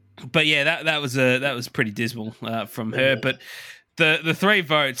 But yeah, that was pretty dismal from her. But the 3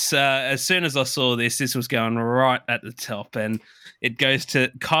 votes, as soon as I saw this was going right at the top, and it goes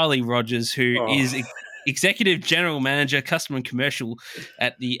to Kylie Rogers, who is Executive General Manager, Customer and Commercial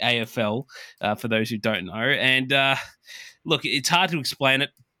at the AFL, for those who don't know. And look, it's hard to explain it,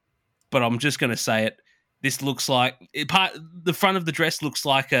 but I'm just going to say it. This looks like the front of the dress looks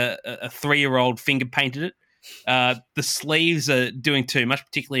like a 3-year-old finger painted it. The sleeves are doing too much,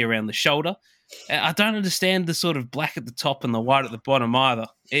 particularly around the shoulder. I don't understand the sort of black at the top and the white at the bottom either.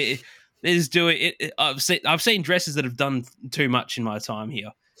 I've seen dresses that have done too much in my time here,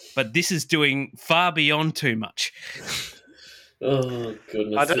 but this is doing far beyond too much. Oh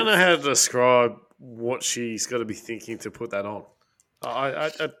goodness! I don't know how to describe what she's got to be thinking to put that on. I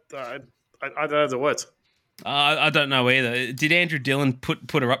don't have the words. I don't know either. Did Andrew Dillon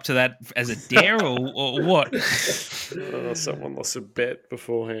put her up to that as a dare or what? Someone lost a bet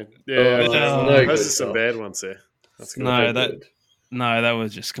beforehand. Yeah, those are some bad ones there. That's good. That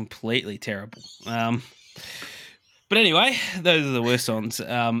was just completely terrible. But anyway, those are the worst ones,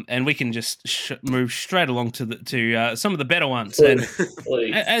 and we can just move straight along to some of the better ones.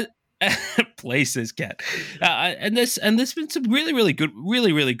 Please. Please, says Kat. And there's been some really good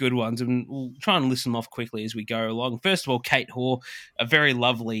ones, and we'll try and list them off quickly as we go along. First of all, Kate Hoare, a very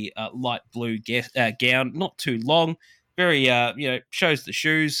lovely light blue gown, not too long, very shows the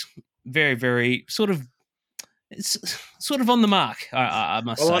shoes, very very it's sort of on the mark. I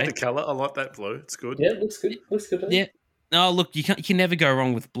must say. I like the colour. I like that blue. It's good. Yeah, looks good. Looks good. Yeah. No, look, you can never go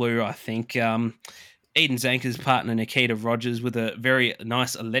wrong with blue. I think. Eden Zanker's partner Nikita Rogers with a very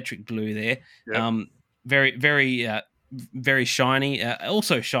nice electric blue there. Yep. Very, very, very shiny.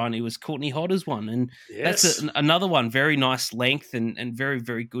 Also shiny was Courtney Hodder's one, and that's another one. Very nice length and very,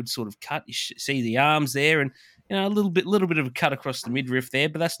 very good sort of cut. You see the arms there, and a little bit of a cut across the midriff there,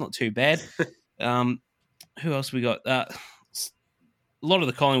 but that's not too bad. Who else we got? A lot of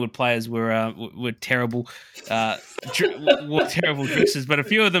the Collingwood players were terrible, wore terrible dresses, but a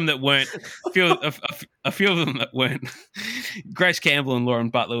few of them that weren't. A few of them that weren't. Grace Campbell and Lauren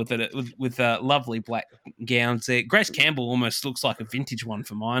Butler with lovely black gowns there. Grace Campbell almost looks like a vintage one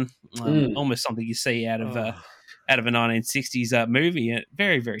for mine. Almost something you see out of a 1960s movie.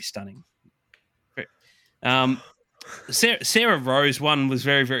 Very very stunning. Sarah Rose one was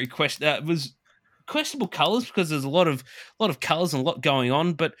very very questionable colours because there's a lot of colours and a lot going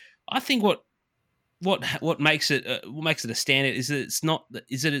on. But I think what makes it a standout is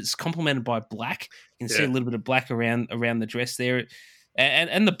that it's complemented by black. You can see a little bit of black around the dress there,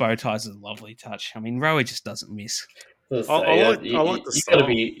 and the bow ties is a lovely touch. I mean, Rowie just doesn't miss. I like the style.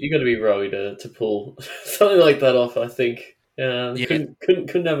 You got to be Rowie to pull something like that off. I think. Couldn't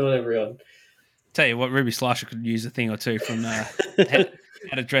have it on everyone. Tell you what, Ruby Slasher could use a thing or two from how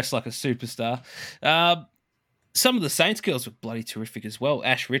to dress like a superstar. Some of the Saints girls were bloody terrific as well.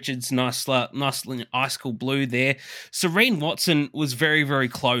 Ash Richards, nice icicle blue there. Serene Watson was very, very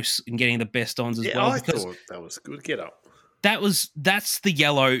close in getting the best ons as well. I thought that was good. Get up. that's the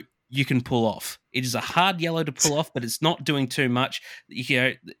yellow you can pull off. It is a hard yellow to pull off, but it's not doing too much.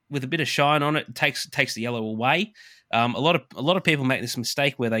 With a bit of shine on it, it takes the yellow away. A lot of people make this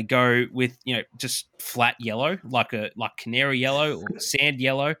mistake where they go with just flat yellow, like canary yellow or sand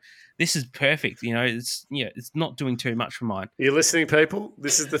yellow. This is perfect. It's not doing too much for mine. You're listening, people.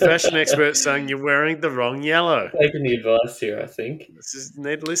 This is the fashion expert saying you're wearing the wrong yellow. Taking the advice here, I think.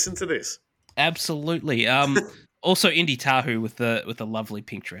 Need to listen to this. Absolutely. Also, Indy Tahu with the lovely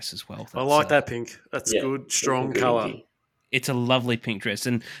pink dress as well. I like that pink. That's good, strong colour. It's a lovely pink dress.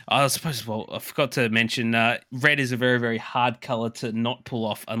 And I suppose, I forgot to mention, red is a very, very hard colour to not pull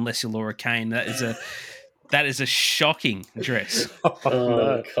off unless you're Laura Kane. That is a shocking dress.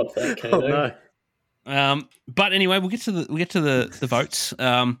 No. Cop that, Kano. No. But anyway, we'll get to the votes.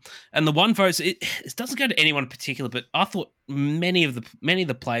 And the one votes, it doesn't go to anyone in particular, but I thought many of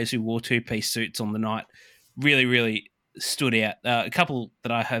the players who wore 2-piece suits on the night really, really stood out. A couple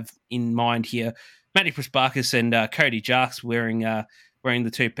that I have in mind here: Matty Prasparkas and Cody Jarks wearing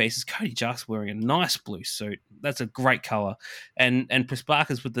the 2 pieces. Cody Jarks wearing a nice blue suit. That's a great colour, and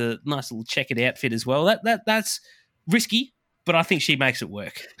Prasparkas with the nice little checkered outfit as well. That's risky, but I think she makes it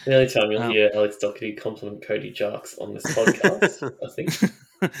work. The only time you'll hear Alex Doherty compliment Cody Jarks on this podcast, I think.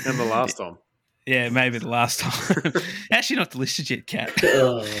 And the last time. Yeah, maybe the last time. Actually not listed yet, Kat.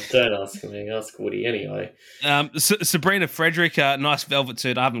 Don't ask me. Ask Woody anyway. Sabrina Frederick, nice velvet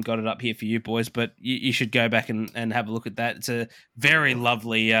suit. I haven't got it up here for you boys, but you should go back and have a look at that. It's a very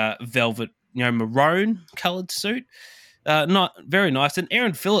lovely velvet, maroon coloured suit. Not very nice. And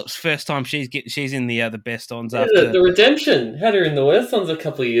Erin Phillips, first time she's in the best ons after the redemption. Had her in the worst ons a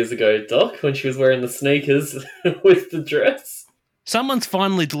couple of years ago, Doc, when she was wearing the sneakers with the dress. Someone's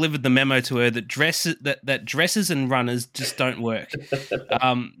finally delivered the memo to her that dresses and runners just don't work.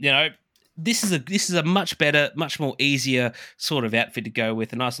 This is a much better, much more easier sort of outfit to go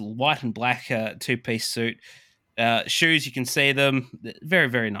with. A nice little white and black 2-piece suit. Shoes, you can see them. Very,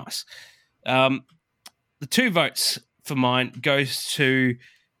 very nice. The 2 votes for mine goes to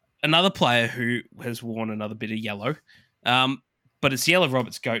another player who has worn another bit of yellow. But it's Yellow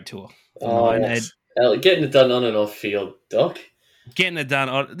Roberts' GOAT tour. Yes. Getting it done on and off field, Doc. Getting it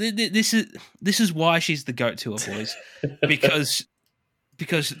done. This is why she's the GOAT tour, boys, because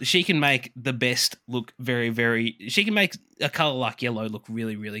she can make the best look very, very. She can make a color like yellow look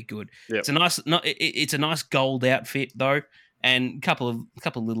really, really good. Yep. It's a nice gold outfit though, and a couple of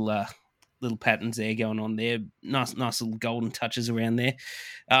little patterns there going on there. Nice little golden touches around there.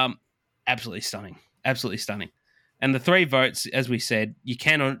 Absolutely stunning. Absolutely stunning. And the 3 votes, as we said, you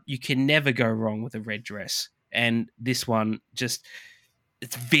can never go wrong with a red dress. And this one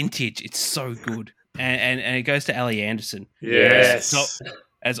it's vintage. It's so good. And it goes to Ali Anderson. Yes.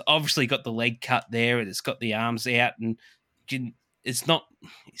 It's obviously got the leg cut there, and it's got the arms out, and it's not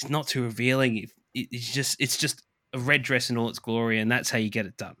too revealing. It's just a red dress in all its glory, and that's how you get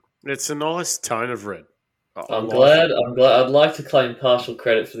it done. It's a nice tone of red. I'm glad. I'd like to claim partial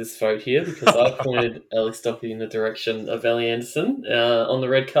credit for this vote here because I pointed Alex Doherty in the direction of Ali Anderson on the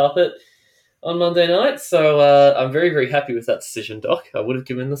red carpet on Monday night. So I'm very, very happy with that decision, Doc. I would have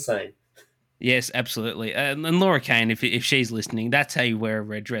given the same. Yes, absolutely. And Laura Kane, if she's listening, that's how you wear a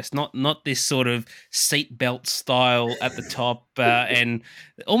red dress, not this sort of seatbelt style at the top, and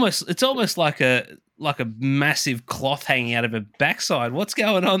it's almost like a massive cloth hanging out of her backside. What's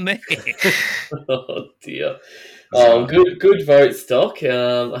going on there? Oh dear. Oh, good votes, Doc.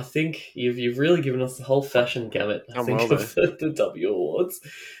 I think you've really given us the whole fashion gamut. I think of the W Awards.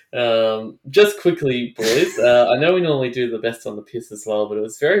 Just quickly, boys. I know we normally do the best on the piss as well, but it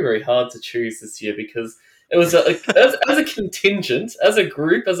was very, very hard to choose this year because it was as a contingent, as a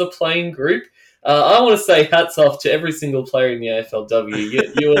group, as a playing group. I want to say hats off to every single player in the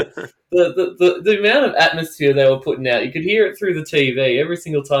AFLW. You were, the amount of atmosphere they were putting out, you could hear it through the TV every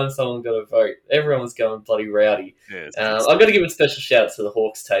single time someone got a vote. Everyone was going bloody rowdy. I've got to give a special shout out to the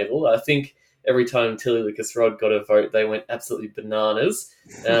Hawks table. I think every time Tilly Lucas Rod got a vote, they went absolutely bananas.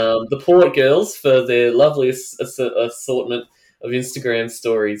 The Port girls for their lovely assortment of Instagram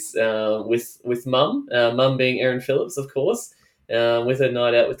stories with Mum. Mum being Erin Phillips, of course, with her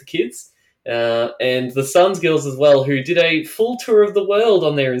night out with the kids. And the Suns girls as well, who did a full tour of the world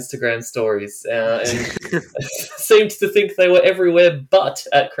on their Instagram stories and seemed to think they were everywhere but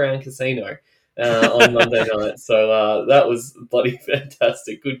at Crown Casino on Monday night. So that was bloody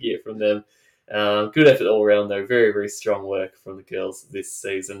fantastic. Good year from them. Good effort all around, though. Very, very strong work from the girls this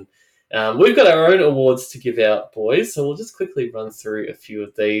season. We've got our own awards to give out, boys, so we'll just quickly run through a few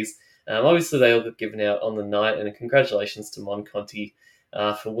of these. Obviously, they all got given out on the night, and congratulations to Mon Conti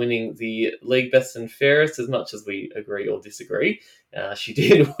for winning the league best and fairest, as much as we agree or disagree. She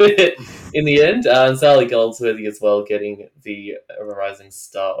did win it in the end. And Zali Goldsworthy as well, getting the Rising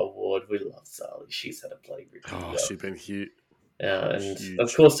Star Award. We love Zali. She's had a plague review. Oh, she's been huge. And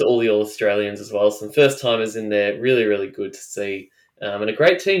of course to all the All-Australians as well. Some first-timers in there. Really, really good to see. And a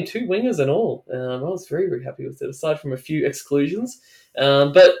great team, 2 wingers and all. I was very, very happy with it, aside from a few exclusions.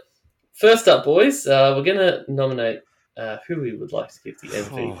 But first up, boys, we're going to nominate who we would like to give the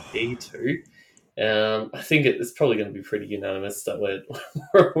MVP to. I think it's probably going to be pretty unanimous that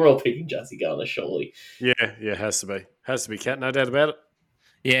we're all picking Jazzy Garner, surely. Yeah, has to be. Has to be, Kat, no doubt about it.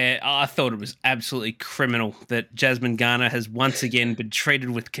 Yeah, I thought it was absolutely criminal that Jasmine Garner has once again been treated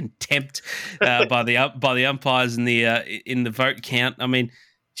with contempt by the umpires in the vote count. I mean,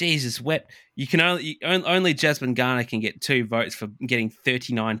 Jesus, wet. You can only Jasmine Garner can get 2 votes for getting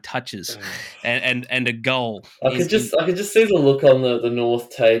 39 touches and a goal. I could just see the look on the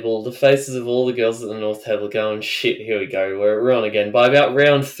North table, the faces of all the girls at the North table going, shit, here we go, we're on again. By about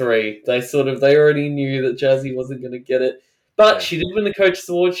round 3, they already knew that Jazzy wasn't going to get it. But she did win the Coaches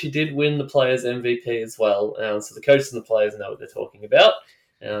Award. She did win the Players MVP as well. So the coaches and the players know what they're talking about.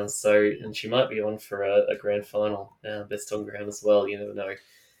 And she might be on for a grand final, best on ground as well. You never know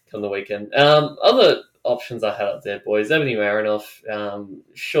come the weekend. Other options I had up there, boys. Ebony Marinoff,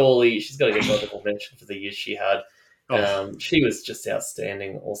 surely she's got to get honorable mention for the year she had. She was just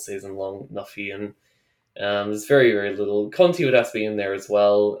outstanding all season long, Nuffy, and there's very, very little. Conti would have to be in there as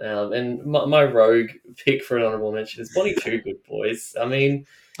well. And my rogue pick for an honourable mention is Bonnie Too Good, boys. I mean...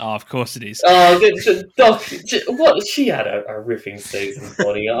 Oh, of course it is. Doc, what? She had a ripping season,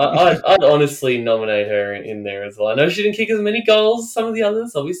 Bonnie. I'd honestly nominate her in there as well. I know she didn't kick as many goals as some of the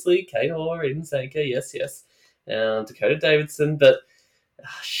others. Obviously, Kate Hoare, Eden Sanker, yes. Dakota Davidson, but...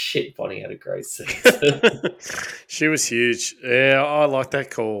 shit, Bonnie had a great season. She was huge. Yeah, I like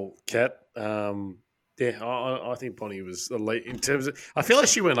that call, Kat. I think Bonnie was elite in terms of... I feel like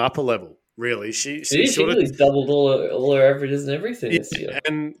she went up a level, really. She really doubled all her averages and everything this year.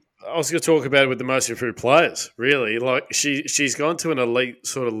 And I was going to talk about it with the most improved players, really. Like, she's gone to an elite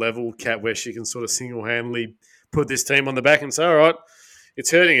sort of level, Kat, where she can sort of single-handedly put this team on the back and say, all right,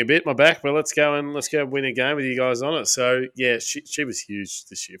 it's hurting a bit, my back, but let's go and win a game with you guys on it. So, yeah, she was huge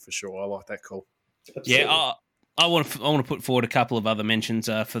this year for sure. I like that call. Absolutely. Yeah, I want to put forward a couple of other mentions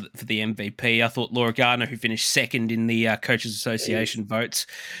for the MVP. I thought Laura Gardner, who finished second in the Coaches Association votes,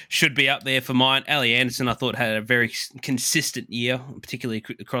 should be up there for mine. Ali Anderson, I thought, had a very consistent year, particularly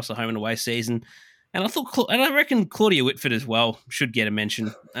across the home and away season. And I reckon Claudia Whitford as well should get a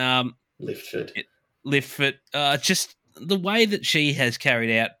mention. Liftford, just the way that she has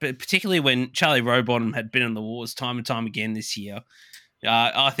carried out, but particularly when Charlie Rowbottom had been in the wars time and time again this year.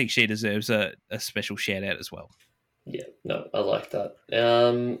 I think she deserves a special shout out as well. Yeah, no, I like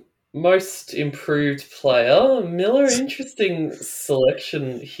that. Most improved player, Miller, interesting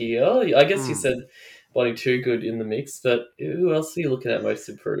selection here. I guess you said Bonnie Too Good in the mix, but who else are you looking at most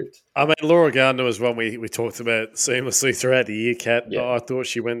improved? I mean, Laura Gardner was one we talked about seamlessly throughout the year, Kat. Yeah. I thought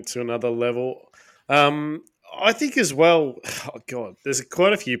she went to another level. I think as well, there's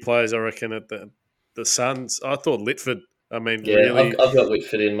quite a few players, I reckon, at the Suns. I thought Litford. I mean, really, I've got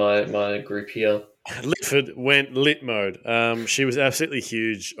Whitford in my group here. Litford went lit mode. She was absolutely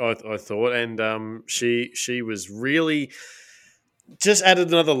huge, I thought, and she was really just added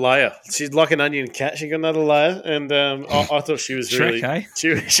another layer. She's like an onion cat. She got another layer, and I thought she was really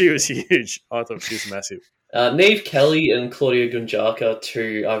she was huge. I thought she was massive. Neve Kelly and Claudia Gunjaka,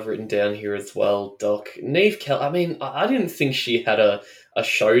 too, I've written down here as well, Doc. Neve Kelly, I mean, I didn't think she had a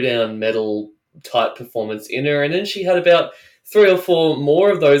showdown medal type performance in her, and then she had about 3 or 4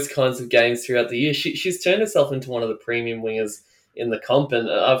 more of those kinds of games throughout the year. She's turned herself into one of the premium wingers in the comp, and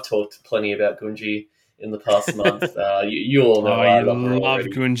I've talked plenty about Gunji in the past month. You all know I love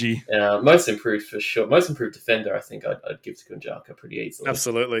Gunji. Most improved for sure. Most improved defender, I think I'd give to Gunjaka pretty easily.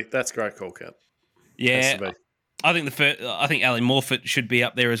 Absolutely, that's a great call, Kat. Yeah, I think Ali Morfitt should be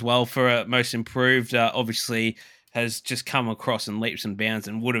up there as well for most improved. Obviously, has just come across in leaps and bounds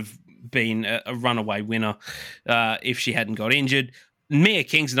and would have been a runaway winner if she hadn't got injured. Mia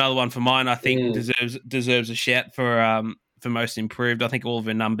King's another one for mine. I think deserves a shout for most improved. I think all of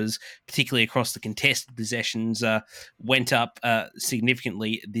her numbers, particularly across the contested possessions, went up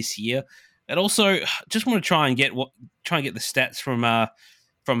significantly this year. And also, just want to try and get the stats from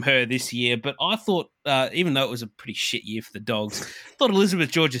her this year. But I thought, even though it was a pretty shit year for the Dogs, I thought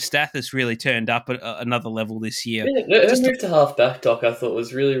Elizabeth Georgia-Stathis really turned up at another level this year. Yeah, her move to half-back, Doc, I thought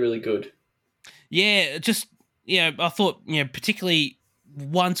was really, really good. Yeah, I thought, particularly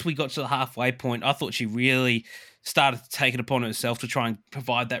once we got to the halfway point, I thought she really started to take it upon herself to try and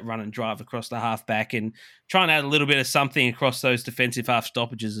provide that run and drive across the halfback and try and add a little bit of something across those defensive half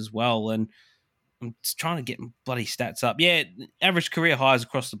stoppages as well. And I'm just trying to get bloody stats up. Yeah, average career highs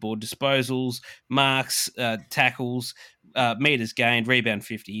across the board: disposals, marks, tackles, meters gained, rebound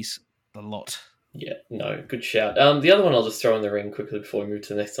 50s, a lot. Yeah, no, good shout. The other one I'll just throw in the ring quickly before we move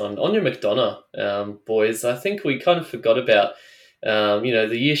to the next one. Anya McDonough, boys, I think we kind of forgot about, the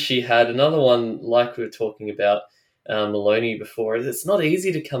year she had. Another one, like we were talking about Maloney before. It's not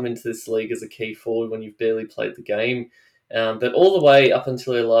easy to come into this league as a key forward when you've barely played the game. But all the way up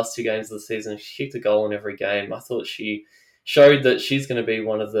until her last 2 games of the season, she kicked a goal in every game. I thought she showed that she's going to be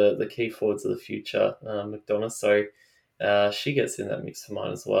one of the key forwards of the future, McDonough. So she gets in that mix for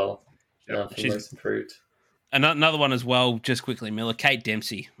mine as well. For most improved. Another one as well, just quickly, Miller, Kate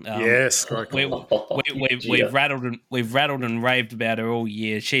Dempsey. Yes, great. We've rattled and raved about her all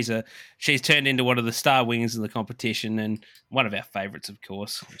year. She's turned into one of the star wingers in the competition and one of our favourites, of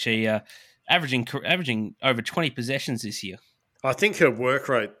course. She averaging over 20 possessions this year. I think her work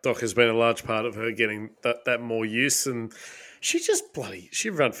rate, Doc, has been a large part of her getting that more use, and she'd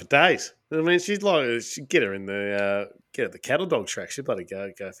run for days. I mean, she'd get her in get at the cattle dog track. She'd bloody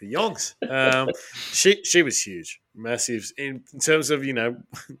go for yonks. She was huge, massive in terms of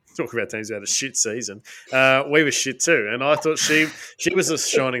talk about teams out a shit season. We were shit too, and I thought she was a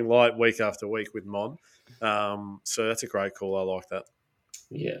shining light week after week with Mon. So that's a great call. I like that.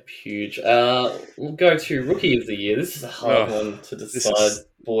 Yeah, huge. We'll go to Rookie of the Year. This is a hard one to decide,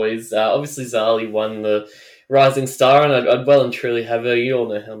 boys. Obviously, Zali won the Rising Star, and I'd well and truly have her. You all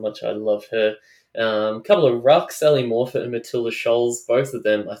know how much I love her. A couple of rucks, Ellie Morfitt and Matilda Scholes. Both of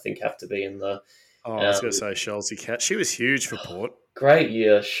them, I think, have to be in the... I was going to say Scholesy Cat. She was huge for Port. Great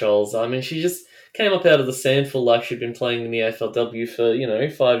year, Scholes. I mean, she just came up out of the sandful like she'd been playing in the AFLW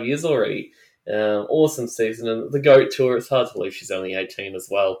for, 5 years already. Awesome season, and the GOAT tour, it's hard to believe she's only 18 as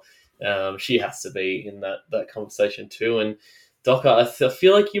well. She has to be in that conversation too. And Doc, I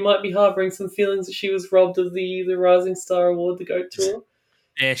feel like you might be harbouring some feelings that she was robbed of the Rising Star Award, the GOAT tour.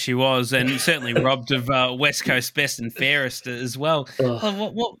 Yeah, she was, and certainly robbed of West Coast Best and Fairest as well.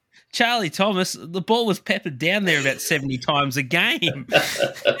 What Charlie Thomas, the ball was peppered down there about 70 times a game.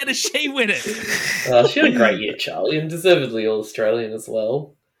 How does she win it? She had a great year, Charlie, and deservedly All-Australian as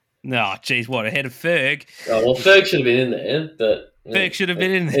well. No, geez, what, ahead of Ferg? Oh, well, Ferg should have been in there, but... Ferg should have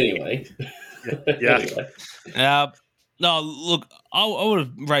been in there. Anyway. Anyway. No, look, I would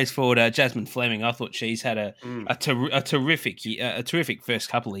have raised forward Jasmine Fleming. I thought she's had a terrific first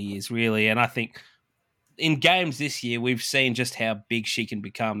couple of years, really, and I think in games this year we've seen just how big she can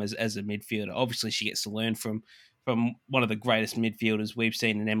become as a midfielder. Obviously, she gets to learn from one of the greatest midfielders we've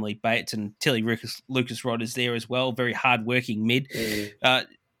seen in Emily Bates, and Tilly Lucas Rod is there as well. Very hard-working mid.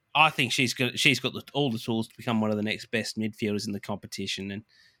 I think she's got all the tools to become one of the next best midfielders in the competition, and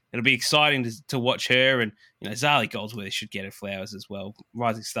it'll be exciting to watch her. And Zali Goldsworthy should get her flowers as well.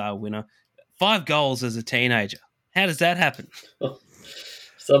 Rising Star winner, 5 goals as a teenager. How does that happen?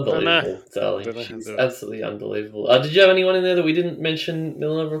 It's unbelievable, Zali. She's absolutely unbelievable. Did you have anyone in there that we didn't mention?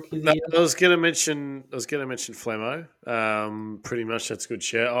 Miller Rookie of the Year? I was going to mention Flemmo. Pretty much that's a good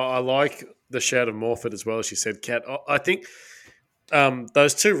shout. I like the shout of Morfitt as well, as you said, Kat. I think.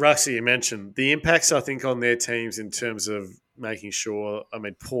 Those 2 rucks that you mentioned, the impacts, I think, on their teams in terms of making sure,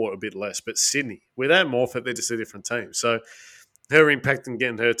 Port a bit less, but Sydney, without Morfitt, they're just a different team. So her impact in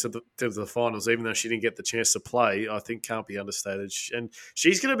getting her to the finals, even though she didn't get the chance to play, I think can't be understated. And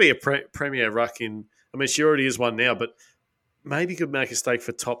she's going to be a premier ruck she already is one now, but maybe could make a stake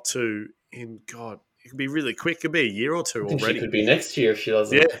for top 2 in, God, it could be really quick. It could be a year or 2 already. She could be next year if she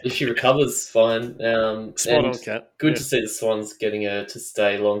doesn't. Yeah. If she recovers, fine. Spot on, Kat. Good to see the Swans getting her to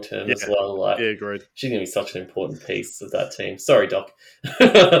stay long term as well. Agreed. She's going to be such an important piece of that team. Sorry, Doc.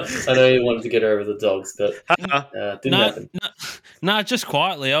 I know you wanted to get her over the Dogs, but didn't happen. No, just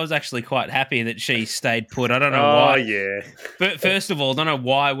quietly. I was actually quite happy that she stayed put. I don't know why. Oh, yeah. But first of all, I don't know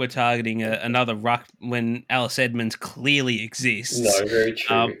why we're targeting another ruck when Alice Edmonds clearly exists. No, very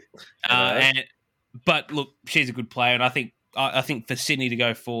true. But look, she's a good player, and I think for Sydney to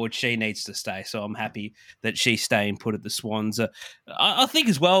go forward, she needs to stay. So I'm happy that she's staying put at the Swans. I think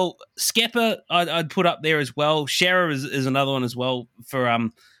as well, Skepper I'd put up there as well. Scherer is another one as well for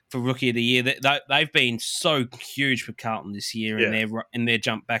Rookie of the Year. They've been so huge for Carlton this year in their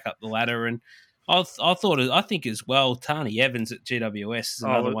jump back up the ladder. And I think as well, Tani Evans at GWS is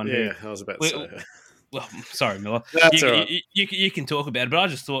another one. Yeah, I was about to say. Well, sorry, Miller. That's all right. You can talk about it, but I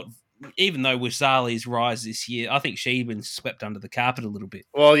just thought, even though with Zali's rise this year, I think she's been swept under the carpet a little bit.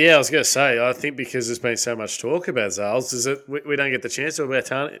 Well, yeah, I was going to say, I think because there's been so much talk about Zales, is that we don't get the chance to talk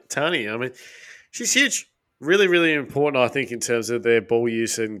about Tani. She's huge. really, really important, I think, in terms of their ball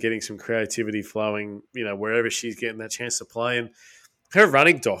use and getting some creativity flowing, wherever she's getting that chance to play. And her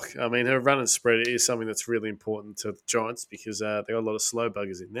running, Doc, her run and spread is something that's really important to the Giants because they got a lot of slow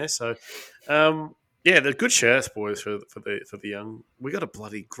buggers in there. So, they're good shouts, boys, for the young. We got a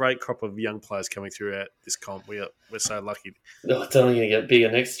bloody great crop of young players coming throughout this comp. We're so lucky. Oh, it's only going to get bigger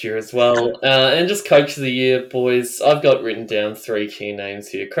next year as well. And just coach of the year, boys. I've got written down 3 key names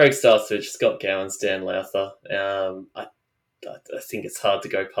here: Craig Starcevich, Scott Gowans, Dan Lowther. I think it's hard to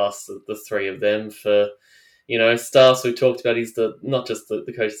go past the 3 of them. For Stars, we talked about, he's not just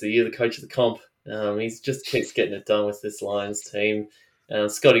the coach of the year, the coach of the comp. He just keeps getting it done with this Lions team.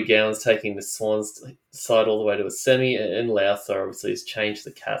 Scotty Gowans taking the Swans side all the way to a semi, and Lowther obviously has changed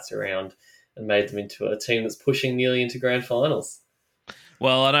the Cats around and made them into a team that's pushing nearly into grand finals.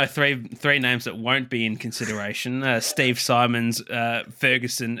 Well, I know three names that won't be in consideration: Steve Simons,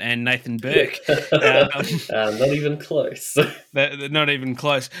 Ferguson, and Nathan Burke. Not even close. Not even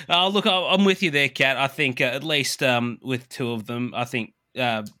close. Look, I'm with you there, Kat. I think at least with 2 of them, I think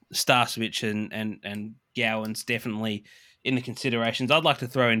Starcevich and Gowans definitely in the considerations. I'd like to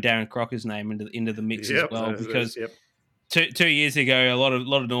throw in Darren Crocker's name into the mix as well, because 2 years ago, a lot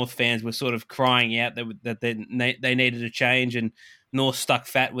of North fans were sort of crying out that they needed a change, and North stuck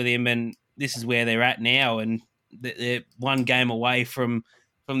fat with him, and this is where they're at now, and they're 1 game away from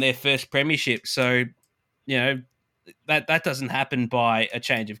their first premiership. So, that doesn't happen by a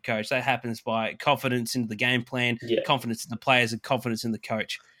change of coach. That happens by confidence in the game plan, confidence in the players, and confidence in the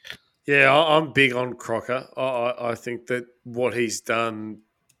coach. Yeah, I'm big on Crocker. I think that what he's done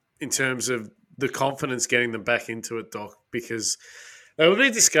in terms of the confidence getting them back into it, Doc, because they were really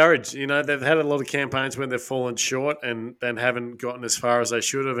discouraged. They've had a lot of campaigns when they've fallen short and haven't gotten as far as they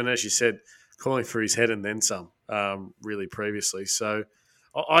should have. And as you said, calling for his head and then some, really previously. So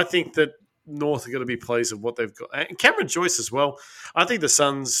I think that North are going to be pleased with what they've got. And Cameron Joyce as well. I think the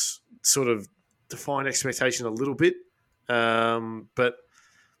Suns sort of defined expectation a little bit, but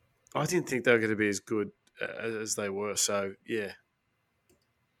I didn't think they were going to be as good as they were. So, yeah.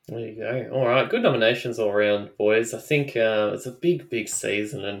 There you go. All right, good nominations all around, boys. I think it's a big, big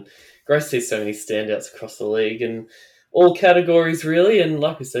season, and great to see so many standouts across the league in all categories, really. And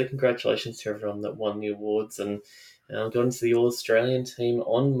like we said, congratulations to everyone that won the awards and got into the All-Australian team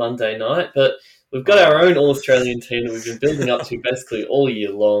on Monday night. But we've got our own All-Australian team that we've been building up to basically all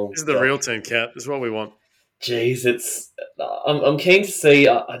year long. This is the real team, Cat. This is what we want. Geez, I'm keen to see.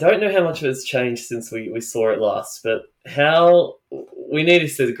 I don't know how much of it's changed since we saw it last, but we need to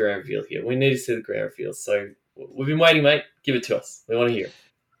see the grand reveal here. We need to see the grand reveal. So we've been waiting, mate. Give it to us. We want to hear it.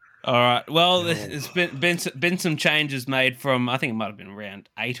 All right. Well, there's been some changes made from, I think it might have been round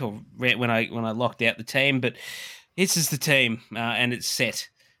 8 or when I locked out the team, but this is the team and it's set.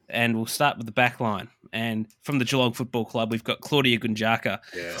 And we'll start with the back line. And from the Geelong Football Club, we've got Claudia Gunjaka.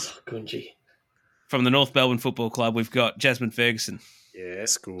 Yes. Gunji. From the North Melbourne Football Club, we've got Jasmine Ferguson.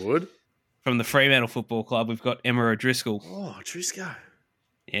 Yes, good. From the Fremantle Football Club, we've got Emma O'Driscoll. Oh, Driscoll.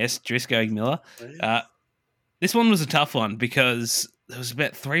 Yes, Driscoll Miller. This one was a tough one because there was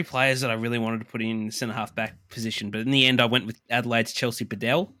about 3 players that I really wanted to put in the centre-half back position, but in the end I went with Adelaide's Chelsea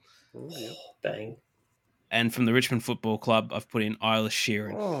Bedell. Oh, bang. And from the Richmond Football Club, I've put in Isla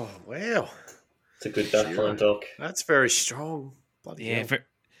Sheeran. Oh, wow. It's a good backline, Doc. That's very strong. Bloody hell.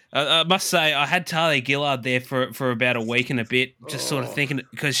 I must say, I had Talia Gillard there for about a week and a bit, just sort of thinking,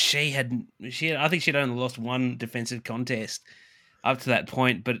 because I think she'd only lost 1 defensive contest up to that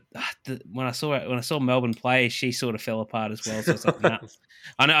point. But when I saw Melbourne play, she sort of fell apart as well. So I was like, nah.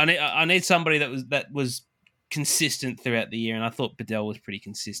 I need somebody that was consistent throughout the year, and I thought Bedell was pretty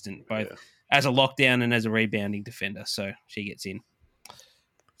consistent, both as a lockdown and as a rebounding defender. So she gets in.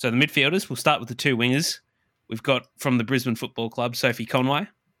 So the midfielders, we'll start with the 2 wingers. We've got from the Brisbane Football Club, Sophie Conway.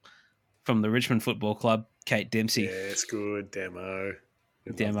 From the Richmond Football Club, Kate Dempsey. Yeah, it's good. Demo.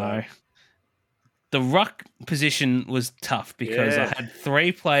 The ruck position was tough because I had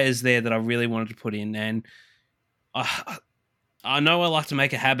 3 players there that I really wanted to put in, and I know I like to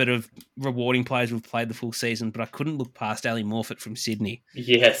make a habit of rewarding players who've played the full season, but I couldn't look past Ali Morfitt from Sydney.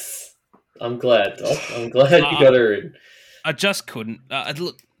 Yes. I'm glad, Doc. I'm glad you got her in. I just couldn't.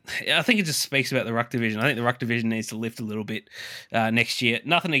 Look, I think it just speaks about the ruck division. I think the ruck division needs to lift a little bit next year.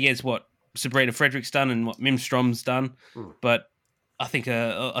 Nothing against what Sabrina Frederick's done and what Mim Strom's done, but I think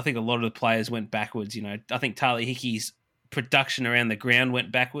a lot of the players went backwards. I think Talia Hickey's production around the ground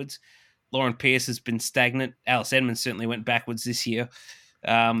went backwards. Lauren Pearce has been stagnant. Alice Edmonds certainly went backwards this year.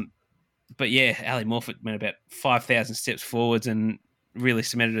 But yeah, Ali Morfitt went about 5,000 steps forwards and really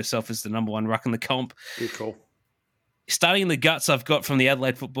cemented herself as the number 1 ruck in the comp. Good call. Starting in the guts, I've got from the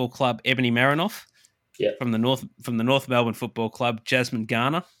Adelaide Football Club, Ebony Marinoff. Yeah. From the North Melbourne Football Club, Jasmine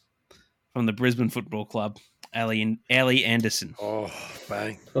Garner. From the Brisbane Football Club, Ali Anderson. Oh,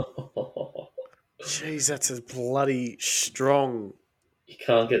 bang. Jeez, that's a bloody strong... You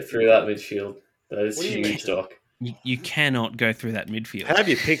can't get through that midfield. That is huge, Doc. You cannot go through that midfield. How have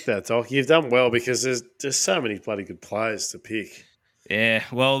you picked that, Doc? You've done well because there's so many bloody good players to pick. Yeah,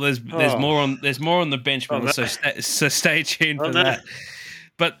 well, there's more on the bench, so stay tuned for that.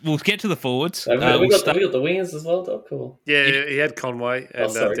 But we'll get to the forwards. We got the wingers as well, Doc. Cool. Yeah, he had Conway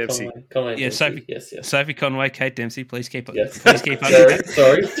and Dempsey. Conway yeah, Dempsey. Yes. Yes. Sophie Conway, Kate Dempsey. Please keep up. Yes. Please keep up.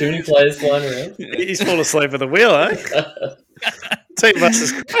 Sorry, too many players flying around. He's fallen asleep at the wheel, eh? Team bus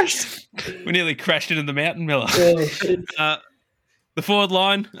has crashed. We nearly crashed into the mountain, Miller. Oh, shit. The forward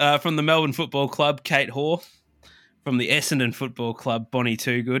line from the Melbourne Football Club, Kate Hoare. From the Essendon Football Club, Bonnie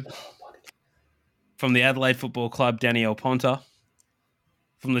Toogood. From the Adelaide Football Club, Danielle Ponta.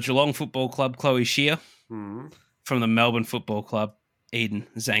 From the Geelong Football Club, Chloe Shear. Mm-hmm. From the Melbourne Football Club, Eden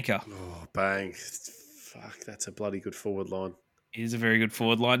Zanker. Oh, bang. Fuck, that's a bloody good forward line. It is a very good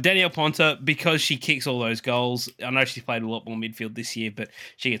forward line. Danielle Ponta, because she kicks all those goals, I know she's played a lot more midfield this year, but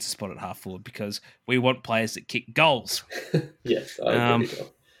she gets a spot at half forward because we want players that kick goals. Yes, I agree.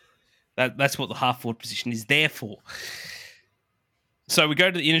 That's what the half forward position is there for. So we go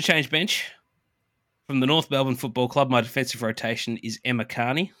to the interchange bench. From the North Melbourne Football Club, my defensive rotation is Emma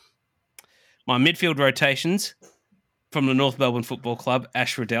Carney. My midfield rotations from the North Melbourne Football Club,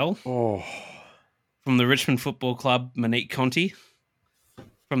 Ash Riddell. Oh. From the Richmond Football Club, Monique Conti.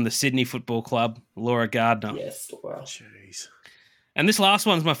 From the Sydney Football Club, Laura Gardner. Yes, Laura. Jeez. And this last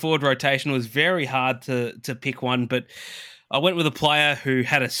one's my forward rotation. It was very hard to pick one, but I went with a player who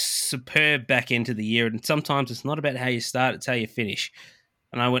had a superb back end to the year, and sometimes it's not about how you start, it's how you finish.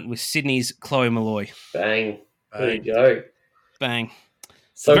 And I went with Sydney's Chloe Malloy. Bang. There you go. Bang.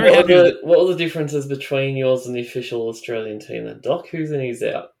 So what were the differences between yours and the official Australian team then? Doc, who's in, who's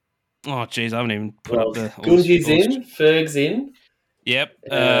out? Oh, geez, I haven't even put up the... Gunji's in, Ferg's in. Yep.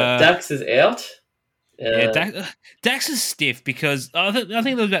 Dax is out. Dax is stiff because I think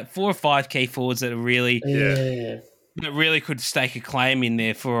there was about 4 or 5 key forwards that are really... that really could stake a claim in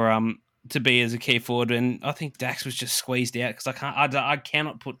there for to be as a key forward, and I think Dax was just squeezed out because I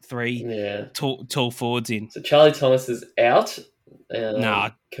cannot put 3 tall forwards in. So Charlie Thomas is out.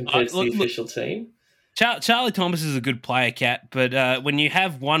 Compared to the official team. Charlie Thomas is a good player, Kat, but when you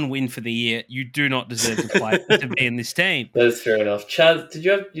have 1 win for the year, you do not deserve to play to be in this team. That is fair enough. Chaz, did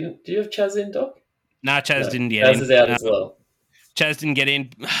you have Chaz in, Doc? No, Chaz didn't get in. Chaz is out as well. Chaz didn't get in.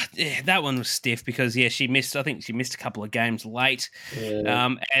 Yeah, that one was stiff because she missed. I think she missed a couple of games late,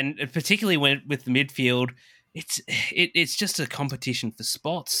 and particularly with the midfield, it's just a competition for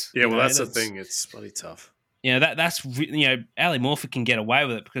spots. Yeah, that's the thing. It's bloody tough. That's Ali Morphy can get away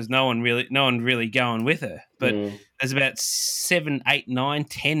with it because no one really going with her. But there's about 7, 8, 9,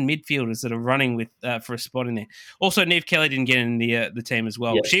 10 midfielders that are running with for a spot in there. Also, Neve Kelly didn't get in the team as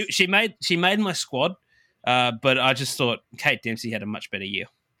well. Yes. She made my squad. But I just thought Kate Dempsey had a much better year.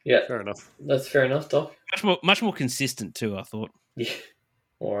 Yeah, fair enough. That's fair enough, Doc. Much more consistent too, I thought. Yeah.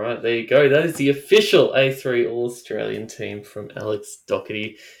 All right, there you go. That is the official A3 All-Australian team from Alex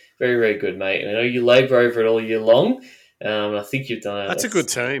Doherty. Very, very good, mate. I know you labour over it all year long. I think you've done it. That's a good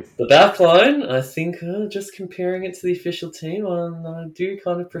team. The back line, I think, just comparing it to the official team, I do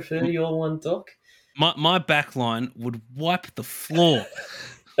kind of prefer your one, Doc. My back line would wipe the floor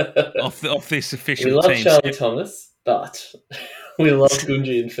off this official team. We love Charlie Thomas, but we love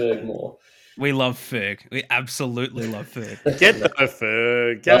Gunji and Ferg more. We love Ferg. We absolutely love Ferg. Get the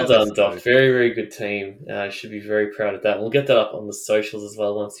Ferg. Well done, Doc. Very, very good team. Should be very proud of that. We'll get that up on the socials as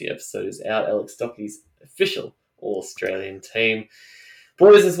well once the episode is out. Alex Doherty's official All-Australian team.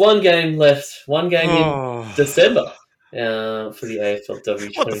 Boys, there's one game left. One game in December for the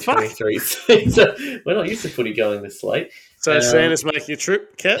AFLW 2023 season. We're not used to footy going this late. So Santa's making a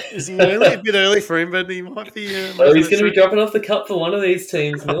trip, Kat? Is he early? A bit early for him, but he might be... he's going to be dropping off the cup for one of these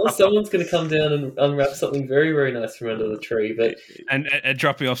teams, Miller. Someone's going to come down and unwrap something very, very nice from under the tree. And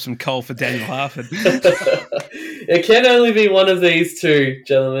dropping off some coal for Daniel Harford. It can only be one of these two,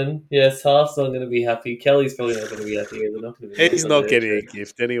 gentlemen. Yes, Harf's not going to be happy. Kelly's probably not going to be happy either. He's not getting a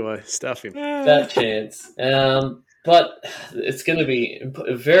gift anyway. Stuff him. That chance. But it's going to be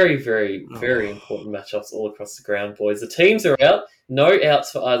very, very, very important matchups all across the ground, boys. The teams are out. No outs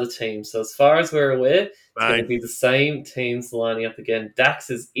for either team. So as far as we're aware, it's going to be the same teams lining up again.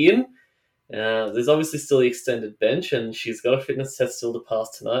 Dax is in. There's obviously still the extended bench, and she's got a fitness test still to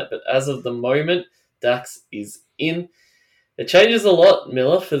pass tonight. But as of the moment, Dax is in. It changes a lot,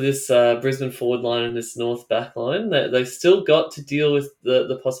 Miller, for this Brisbane forward line and this North back line. They've still got to deal with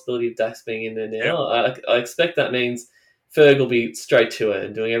the possibility of Dax being in there now. Yep. I expect that means Ferg will be straight to her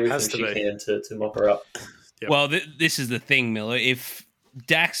and doing everything she can to mop her up. Yep. Well, this is the thing, Miller. If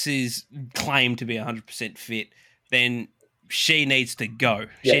Dax is claimed to be 100% fit, then she needs to go.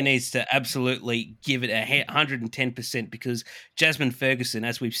 Yeah. She needs to absolutely give it 110% because Jasmine Ferguson,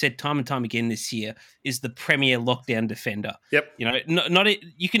 as we've said time and time again this year, is the premier lockdown defender. Yep. You know,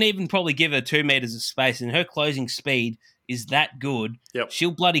 you can even probably give her 2 meters of space, and her closing speed is that good. Yep.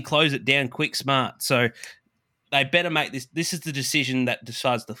 She'll bloody close it down quick, smart. So they better make this. This is the decision that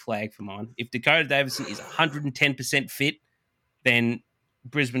decides the flag for mine. If Dakota Davison is 110% fit, then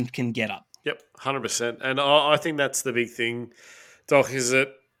Brisbane can get up. Yep, 100%. And I think that's the big thing, Doc, is that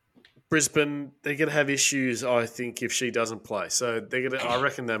Brisbane, they're going to have issues, I think, if she doesn't play. So I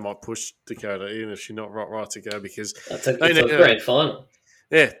reckon they might push Dakota, even if she's not right to go, because it's a grand final.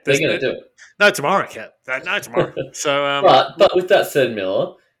 Yeah. They're going to do it. No tomorrow, Kat. No tomorrow. So, but with that said,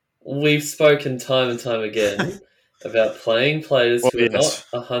 Miller, we've spoken time and time again about playing players who are not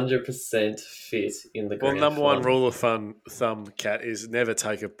 100% fit in the grand final. Number one rule of thumb, Kat, is never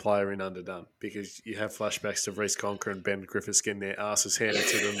take a player in underdone, because you have flashbacks to Reece Conker and Ben Griffiths getting their asses handed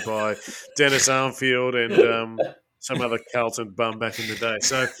to them by Dennis Armfield and some other Carlton bum back in the day.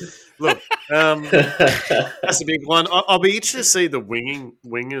 So, look, that's a big one. I'll be interested to see the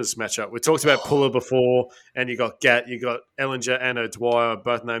wingers match up. We talked about Puller before, and you got Gatt, you got Ellinger and O'Dwyer,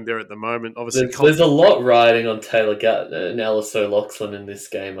 both named there at the moment. Obviously, there's a lot riding on Taylor Gatt and Alice O'Loughlin in this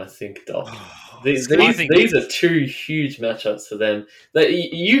game, I think, Doc. These are 2 huge matchups for them. That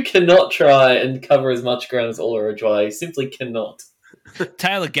you cannot try and cover as much ground as Ola O'Dwyer. You simply cannot.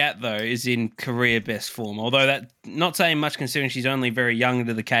 Taylor Gatt, though, is in career best form. Although that not saying much considering she's only very young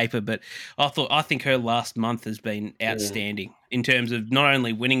into the caper, but I think her last month has been outstanding in terms of not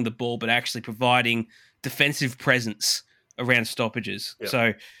only winning the ball but actually providing defensive presence around stoppages. Yep.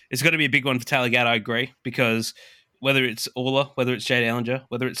 So it's got to be a big one for Taylor Gatt, I agree, because whether it's Orla, whether it's Jade Ellinger,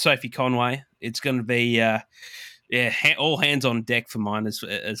 whether it's Sophie Conway, it's going to be all hands on deck for mine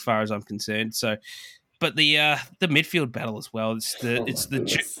as far as I'm concerned. So. But the midfield battle as well, it's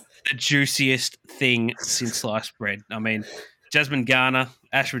the juiciest thing since sliced bread. I mean, Jasmine Garner,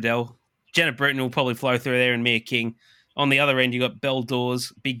 Ash Riddell, Jenna Bruton will probably flow through there, and Mia King. On the other end, you got Belle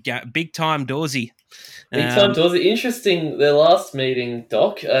Dawes, big time Dawsey. Big time Dawsey. Interesting, their last meeting,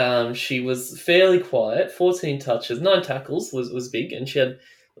 Doc, she was fairly quiet, 14 touches, 9 tackles was big, and she had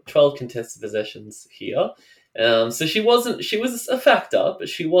 12 contested possessions here. So she was a factor, but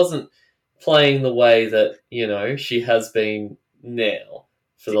she wasn't playing the way that, she has been now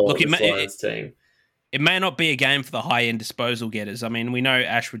for the Lions team. It may not be a game for the high-end disposal getters. I mean, we know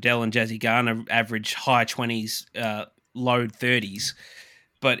Ash Riddell and Jazzy Garner average high 20s, low 30s.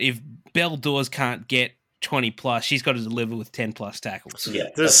 But if Belle Dawes can't get 20+, she's got to deliver with 10+ tackles. Yeah,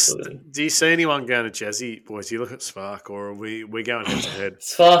 absolutely. Do you see anyone going to Jazzy, boys? Do you look at Spark, or are we going head-to-head?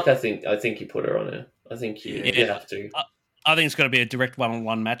 Spark, I think you put her on her. I think you have to. I think it's got to be a direct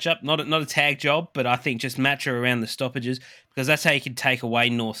one-on-one matchup, not a tag job, but I think just match her around the stoppages, because that's how you can take away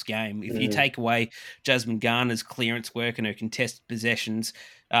North's game. If you take away Jasmine Garner's clearance work and her contested possessions,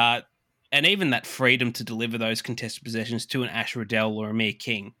 and even that freedom to deliver those contested possessions to an Ash Riddell or a Mia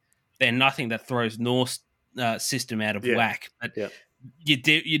King, then I think that throws North's system out of whack. But you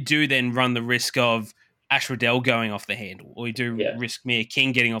do then run the risk of Ash Riddell going off the handle, or you do risk Mia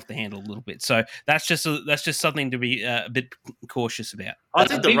King getting off the handle a little bit. So that's just something to be a bit cautious about. I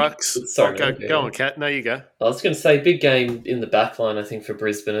think the rucks. Sorry, go on, Kat. No, you go. I was going to say big game in the back line, I think, for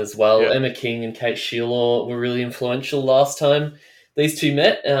Brisbane as well. Yeah. Emma King and Kate Shearlaw were really influential last time these two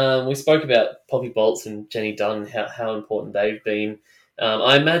met. We spoke about Poppy Bolts and Jenny Dunn, how important they've been.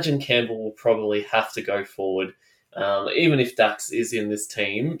 I imagine Campbell will probably have to go forward. Even if Dax is in this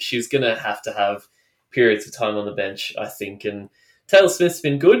team, she's going to have periods of time on the bench, I think. And Taylor Smith's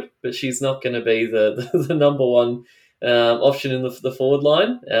been good, but she's not going to be the number one option in the forward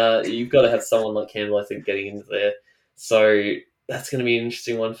line. You've got to have someone like Campbell, I think, getting into there. So that's going to be an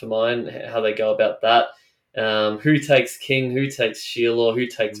interesting one for mine, how they go about that. Who takes King, who takes Shearlaw, who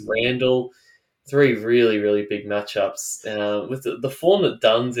takes Randall. 3 really, really big matchups. With the form that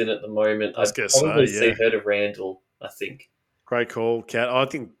Dunn's in at the moment, I'd probably see her to Randall, I think. Great call, Kat. I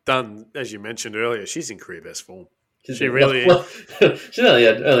think Dunn, as you mentioned earlier, she's in career best form. She really is. She's only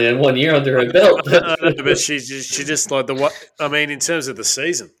had 1 year under her belt. But she just like in terms of the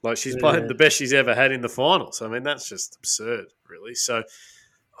season, like she's played the best she's ever had in the finals. I mean, that's just absurd, really. So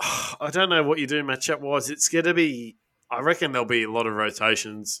I don't know what you do matchup wise. It's going to be. I reckon there'll be a lot of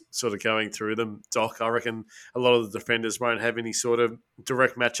rotations sort of going through them, Doc. I reckon a lot of the defenders won't have any sort of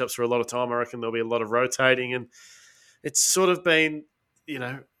direct matchups for a lot of time. I reckon there'll be a lot of rotating, and it's sort of been,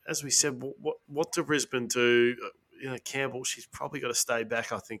 as we said, what do Brisbane do? Campbell, she's probably got to stay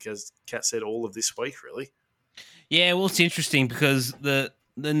back, I think, as Kat said, all of this week, really. Yeah, well, it's interesting because the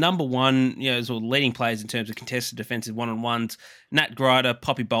number one, sort of leading players in terms of contested defensive one-on-ones, Nat Grider,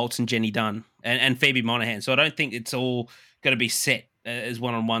 Poppy Bolts, and Jenny Dunn, and Phoebe Monahan. So I don't think it's all going to be set as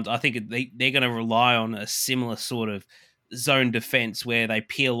one-on-ones. I think they're going to rely on a similar sort of zone defense where they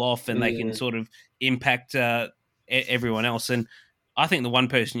peel off and they can sort of impact everyone else. And I think the one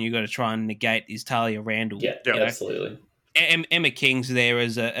person you've got to try and negate is Talia Randall. Yeah, absolutely. Emma King's there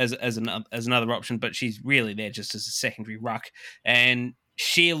as another option, but she's really there just as a secondary ruck. And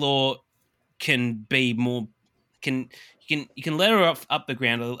Sheila can be more. You can let her up the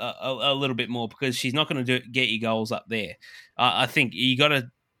ground a little bit more because she's not going to get you goals up there. I think you got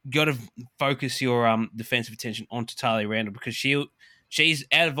to focus your defensive attention onto Talia Randall because she's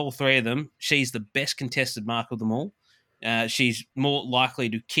out of all three of them, she's the best contested mark of them all. She's more likely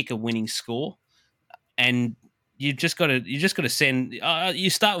to kick a winning score, and you just got to send. You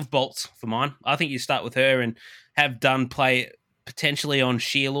start with Bolts for mine. I think you start with her and have Dunn play potentially on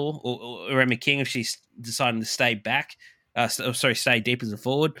Sheila or Emma King if she's deciding to stay back. Stay deep as a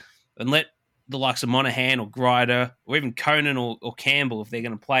forward, and let the likes of Monahan or Grider or even Conan or Campbell, if they're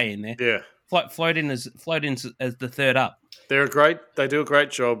going to play in there, float in as the third up. They do a great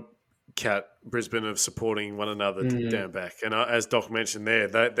job, Kat, Brisbane, of supporting one another down back. And as Doc mentioned there,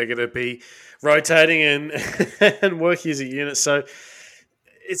 they're going to be rotating and working as a unit. So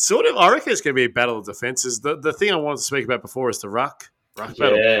it's sort of, I reckon it's going to be a battle of defences. The thing I wanted to speak about before is the ruck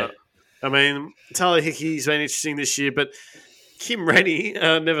battle. I mean, Talia Hickey's been interesting this year, but Kim Rennie,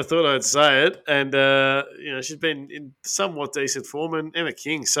 never thought I'd say it, and she's been in somewhat decent form, and Emma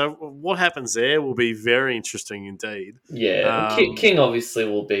King. So what happens there will be very interesting indeed. Yeah, King obviously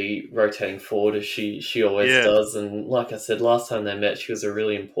will be rotating forward as she always does, and like I said, last time they met, she was a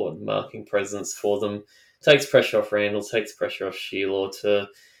really important marking presence for them. Takes pressure off Randall, takes pressure off Sheila to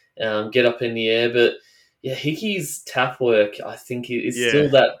get up in the air, but yeah, Hickey's tap work, I think, is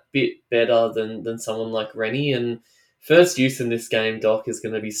still that bit better than someone like Rennie, and first use in this game, Doc, is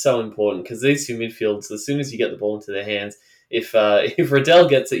going to be so important because these two midfields, as soon as you get the ball into their hands, if Riddell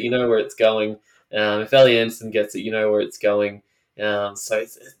gets it, you know where it's going. If Ellie Anderson gets it, you know where it's going. First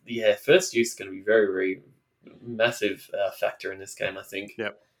use is going to be very, very massive factor in this game, I think.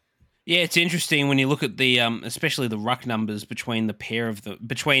 Yep. Yeah, it's interesting when you look at the especially the ruck numbers between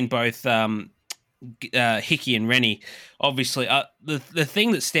both Hickey and Rennie. Obviously, the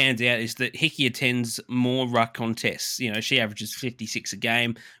thing that stands out is that Hickey attends more ruck contests. She averages 56 a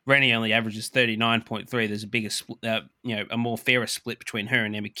game. Rennie only averages 39.3. There's a bigger, a more fairer split between her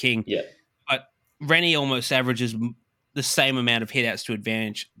and Emma King. Yeah, but Rennie almost averages the same amount of hit-outs to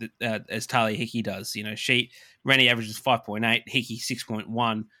advantage as Talia Hickey does. Rennie averages 5.8, Hickey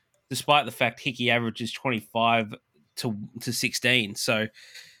 6.1, despite the fact Hickey averages 25 to 16. So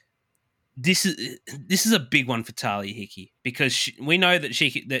this is a big one for Talia Hickey because we know that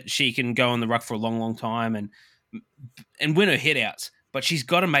she can go on the ruck for a long, long time and win her hit-outs, but she's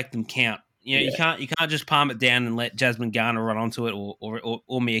got to make them count. You can't just palm it down and let Jasmine Garner run onto it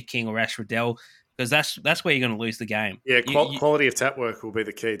or Mia King or Ash Riddell because that's where you're going to lose the game. Yeah, quality of tap work will be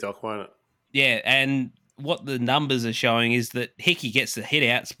the key, Doc, won't it? Yeah, and what the numbers are showing is that Hickey gets the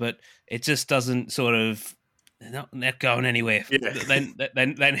hit-outs, but it just doesn't sort of they're not going anywhere. Yeah. Then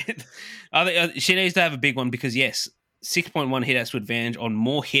I think she needs to have a big one because 6.1 hit-outs to advantage on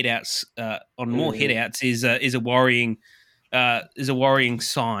more hit-outs is a worrying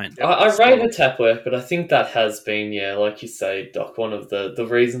sign. I rate her tap work, but I think that has been, like you say, Doc, one of the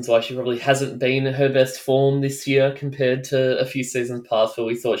reasons why she probably hasn't been in her best form this year compared to a few seasons past where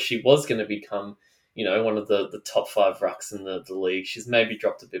we thought she was going to become, one of the top 5 rucks in the league. She's maybe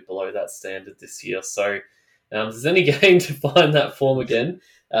dropped a bit below that standard this year. So if there's any game to find that form again,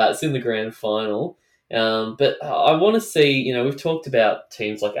 it's in the grand final. But I want to see, we've talked about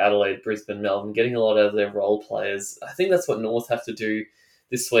teams like Adelaide, Brisbane, Melbourne getting a lot out of their role players. I think that's what North have to do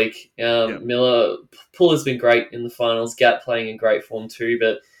this week. Miller, Puller's been great in the finals, Gat playing in great form too.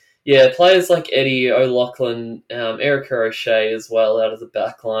 But players like Eddie, O'Loughlin, Erica O'Shea as well out of the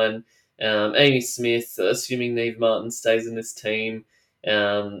back line. Amy Smith, assuming Neve Martin stays in this team.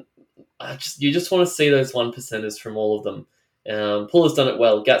 You just want to see those 1%ers from all of them. Puller's done it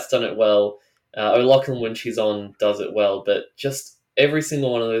well. Gat's done it well. O'Loughlin, when she's on, does it well. But just every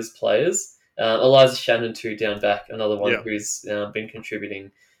single one of those players. Eliza Shannon, too, down back. Another one who's been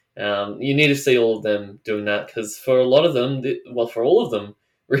contributing You need to see all of them doing that because for a lot of them, for all of them,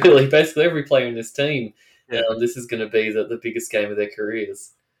 really, basically every player in this team, this is going to be the biggest game of their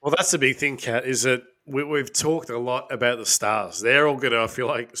careers. Well, that's the big thing, Kat, is that we've talked a lot about the stars. They're all going to, I feel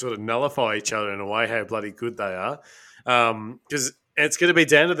like, sort of nullify each other in a way, how bloody good they are. Because it's going to be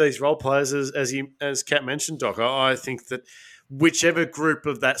down to these role players, as Kat mentioned, Doc. I think that whichever group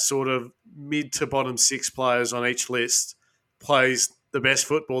of that sort of mid to bottom 6 players on each list plays the best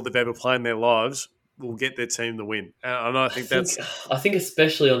football they've ever played in their lives will get their team the win. And I think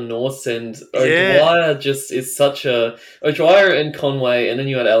especially on North's end, O'Dwyer just is such a... O'Dwyer and Conway, and then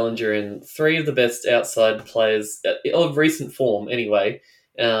you had Ellinger and 3 of the best outside players of recent form anyway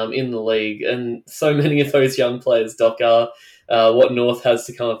in the league. And so many of those young players, Doc, are what North has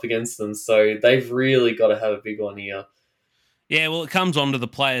to come up against them. So they've really got to have a big one here. Yeah, well, it comes on to the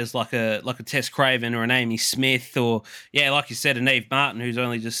players like a Tess Craven or an Amy Smith or, like you said, an Eve Martin who's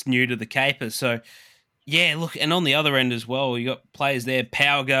only just new to the Capers. So, yeah, look, and on the other end as well, you got players there,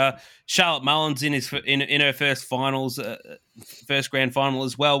 Powger, Charlotte Mullins in her first finals, first grand final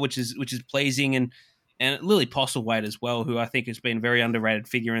as well, which is pleasing, and Lily Postlethwaite as well, who I think has been a very underrated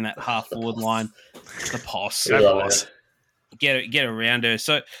figure in that half forward line. The Poss, get around her.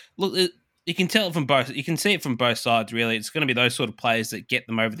 So look. You can tell it from both. You can see it from both sides. Really, it's going to be those sort of players that get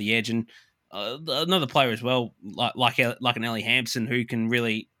them over the edge, and another player as well, like an Ellie Hampson, who can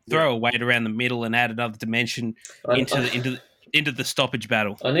really throw a weight around the middle and add another dimension into the stoppage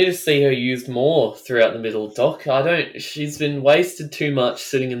battle. I need to see her used more throughout the middle, Doc. She's been wasted too much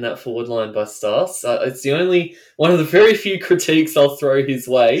sitting in that forward line by Stas. It's the only one of the very few critiques I'll throw his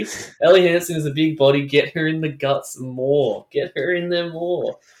way. Ellie Hampson is a big body. Get her in the guts more. Get her in there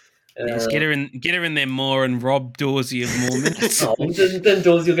more. Yes, get her in there more and rob Dorsey of more minutes. Then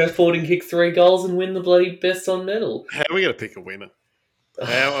Dorsey will go forward and kick 3 goals and win the bloody best on medal. How are we going to pick a winner?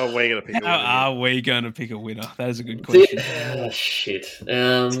 How are we going to pick a winner? How are we going to pick a winner? That is a good question. Shit.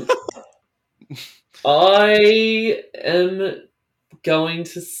 I am going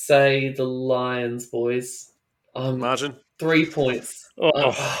to say the Lions, boys. Margin? 3 points.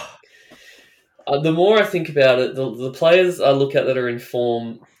 The more I think about it, the players I look at that are in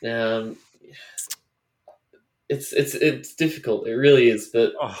form, it's difficult. It really is.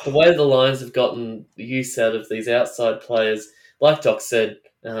 But the way the Lions have gotten the use out of these outside players, like Doc said,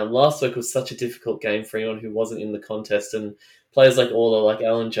 last week was such a difficult game for anyone who wasn't in the contest, and players like Orla, like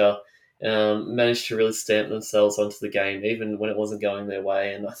Ellinger, managed to really stamp themselves onto the game, even when it wasn't going their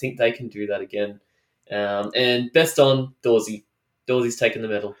way. And I think they can do that again. And best on Dorsey. Dorsey's taken the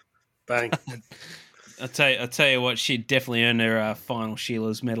medal. Bang. I'll tell you what, she'd definitely earn her final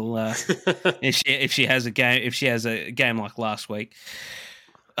Sheila's medal if she has a game like last week.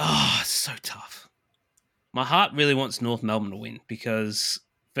 Oh, it's so tough. My heart really wants North Melbourne to win because,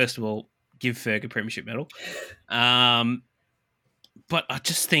 first of all, give Ferg a premiership medal. But I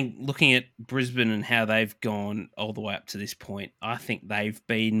just think looking at Brisbane and how they've gone all the way up to this point, I think they've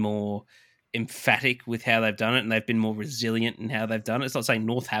been more emphatic with how they've done it, and they've been more resilient in how they've done it. It's not saying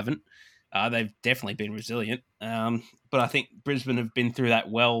North haven't. They've definitely been resilient. But I think Brisbane have been through that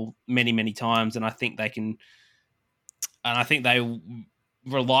well many, many times, and I think they can. And I think they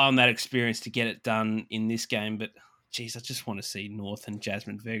rely on that experience to get it done in this game. But, geez, I just want to see North and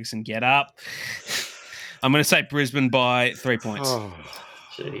Jasmine Ferguson get up. I'm going to say Brisbane by 3 points. Oh,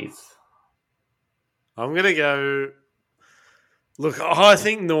 jeez. I'm going to go... Look, I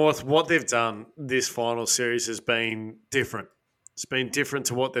think North, what they've done this final series has been different. It's been different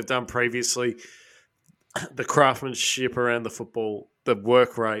to what they've done previously. The craftsmanship around the football, the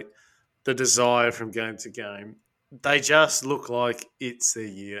work rate, the desire from game to game. They just look like it's their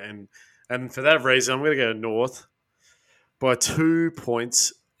year. And for that reason, I'm going to go North by 2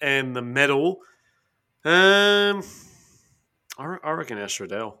 points. And the medal, I reckon Ash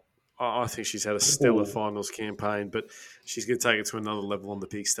Riddell. I think she's had a stellar finals campaign, but she's going to take it to another level on the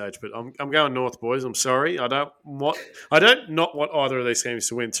big stage. But I'm going North, boys. I'm sorry. I don't not want either of these teams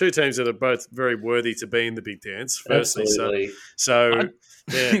to win. 2 teams that are both very worthy to be in the big dance. Firstly,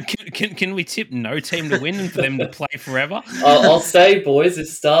 Can we tip no team to win and for them to play forever? I'll say, boys, if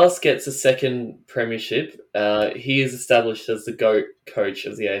Stars gets a second premiership, he is established as the GOAT coach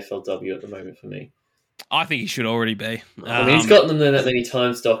of the AFLW at the moment for me. I think he should already be. He's gotten them there that many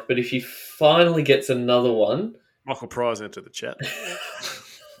times, Doc, but if he finally gets another one... Michael Price entered the chat.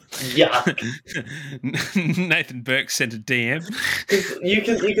 Yuck. Nathan Burke sent a DM. You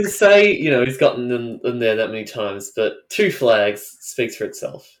can say, he's gotten them there that many times, but 2 flags speaks for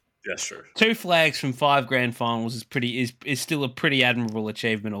itself. That's true. 2 flags from 5 grand finals is still a pretty admirable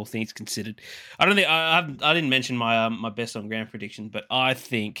achievement, all things considered. I don't think I didn't mention my my best on ground prediction, but I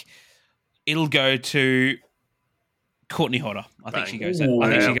think it'll go to Courtney Hodder. I think she goes. Ooh, I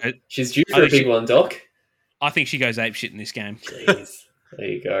think she goes. She's due for a big one, Doc. I think she goes apeshit in this game. Jeez. There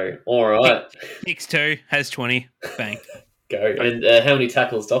you go. All right. Kicks 2, has 20. Bang. Go. And how many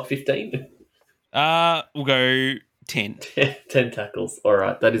tackles, Doc? 15? We'll go 10. 10 tackles. All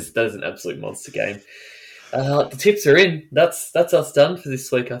right. That is an absolute monster game. The tips are in. That's us done for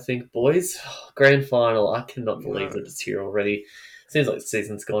this week, I think, boys. Grand final. I cannot believe that it's here already. Seems like the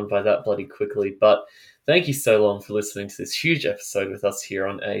season's gone by that bloody quickly, but thank you so long for listening to this huge episode with us here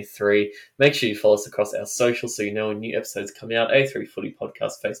on A3. Make sure you follow us across our socials so you know when new episodes come out. A3 Footy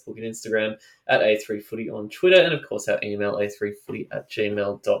Podcast, Facebook and Instagram, at A3 Footy on Twitter, and of course our email,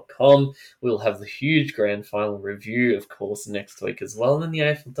 a3footy@gmail.com. We'll have the huge grand final review, of course, next week as well. And then the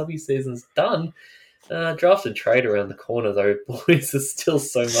AFLW season's done. Draft and trade around the corner, though, boys. There's still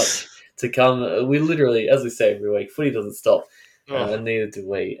so much to come. We literally, as we say every week, footy doesn't stop. And neither do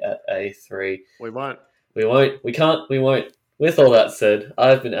we at A3. We won't. We won't. We can't. We won't. With all that said,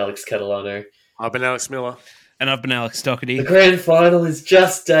 I've been Alex Catalano. I've been Alex Miller. And I've been Alex Doherty. The grand final is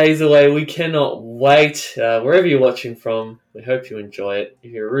just days away. We cannot wait. Wherever you're watching from, we hope you enjoy it.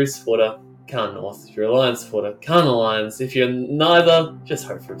 If you're a Roos supporter, Carn North. If you're a Lions supporter, Carn the Lions. If you're neither, just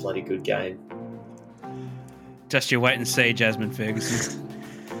hope for a bloody good game. Just you wait and see, Jasmine Ferguson.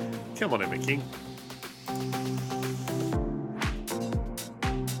 Come on, Emma King.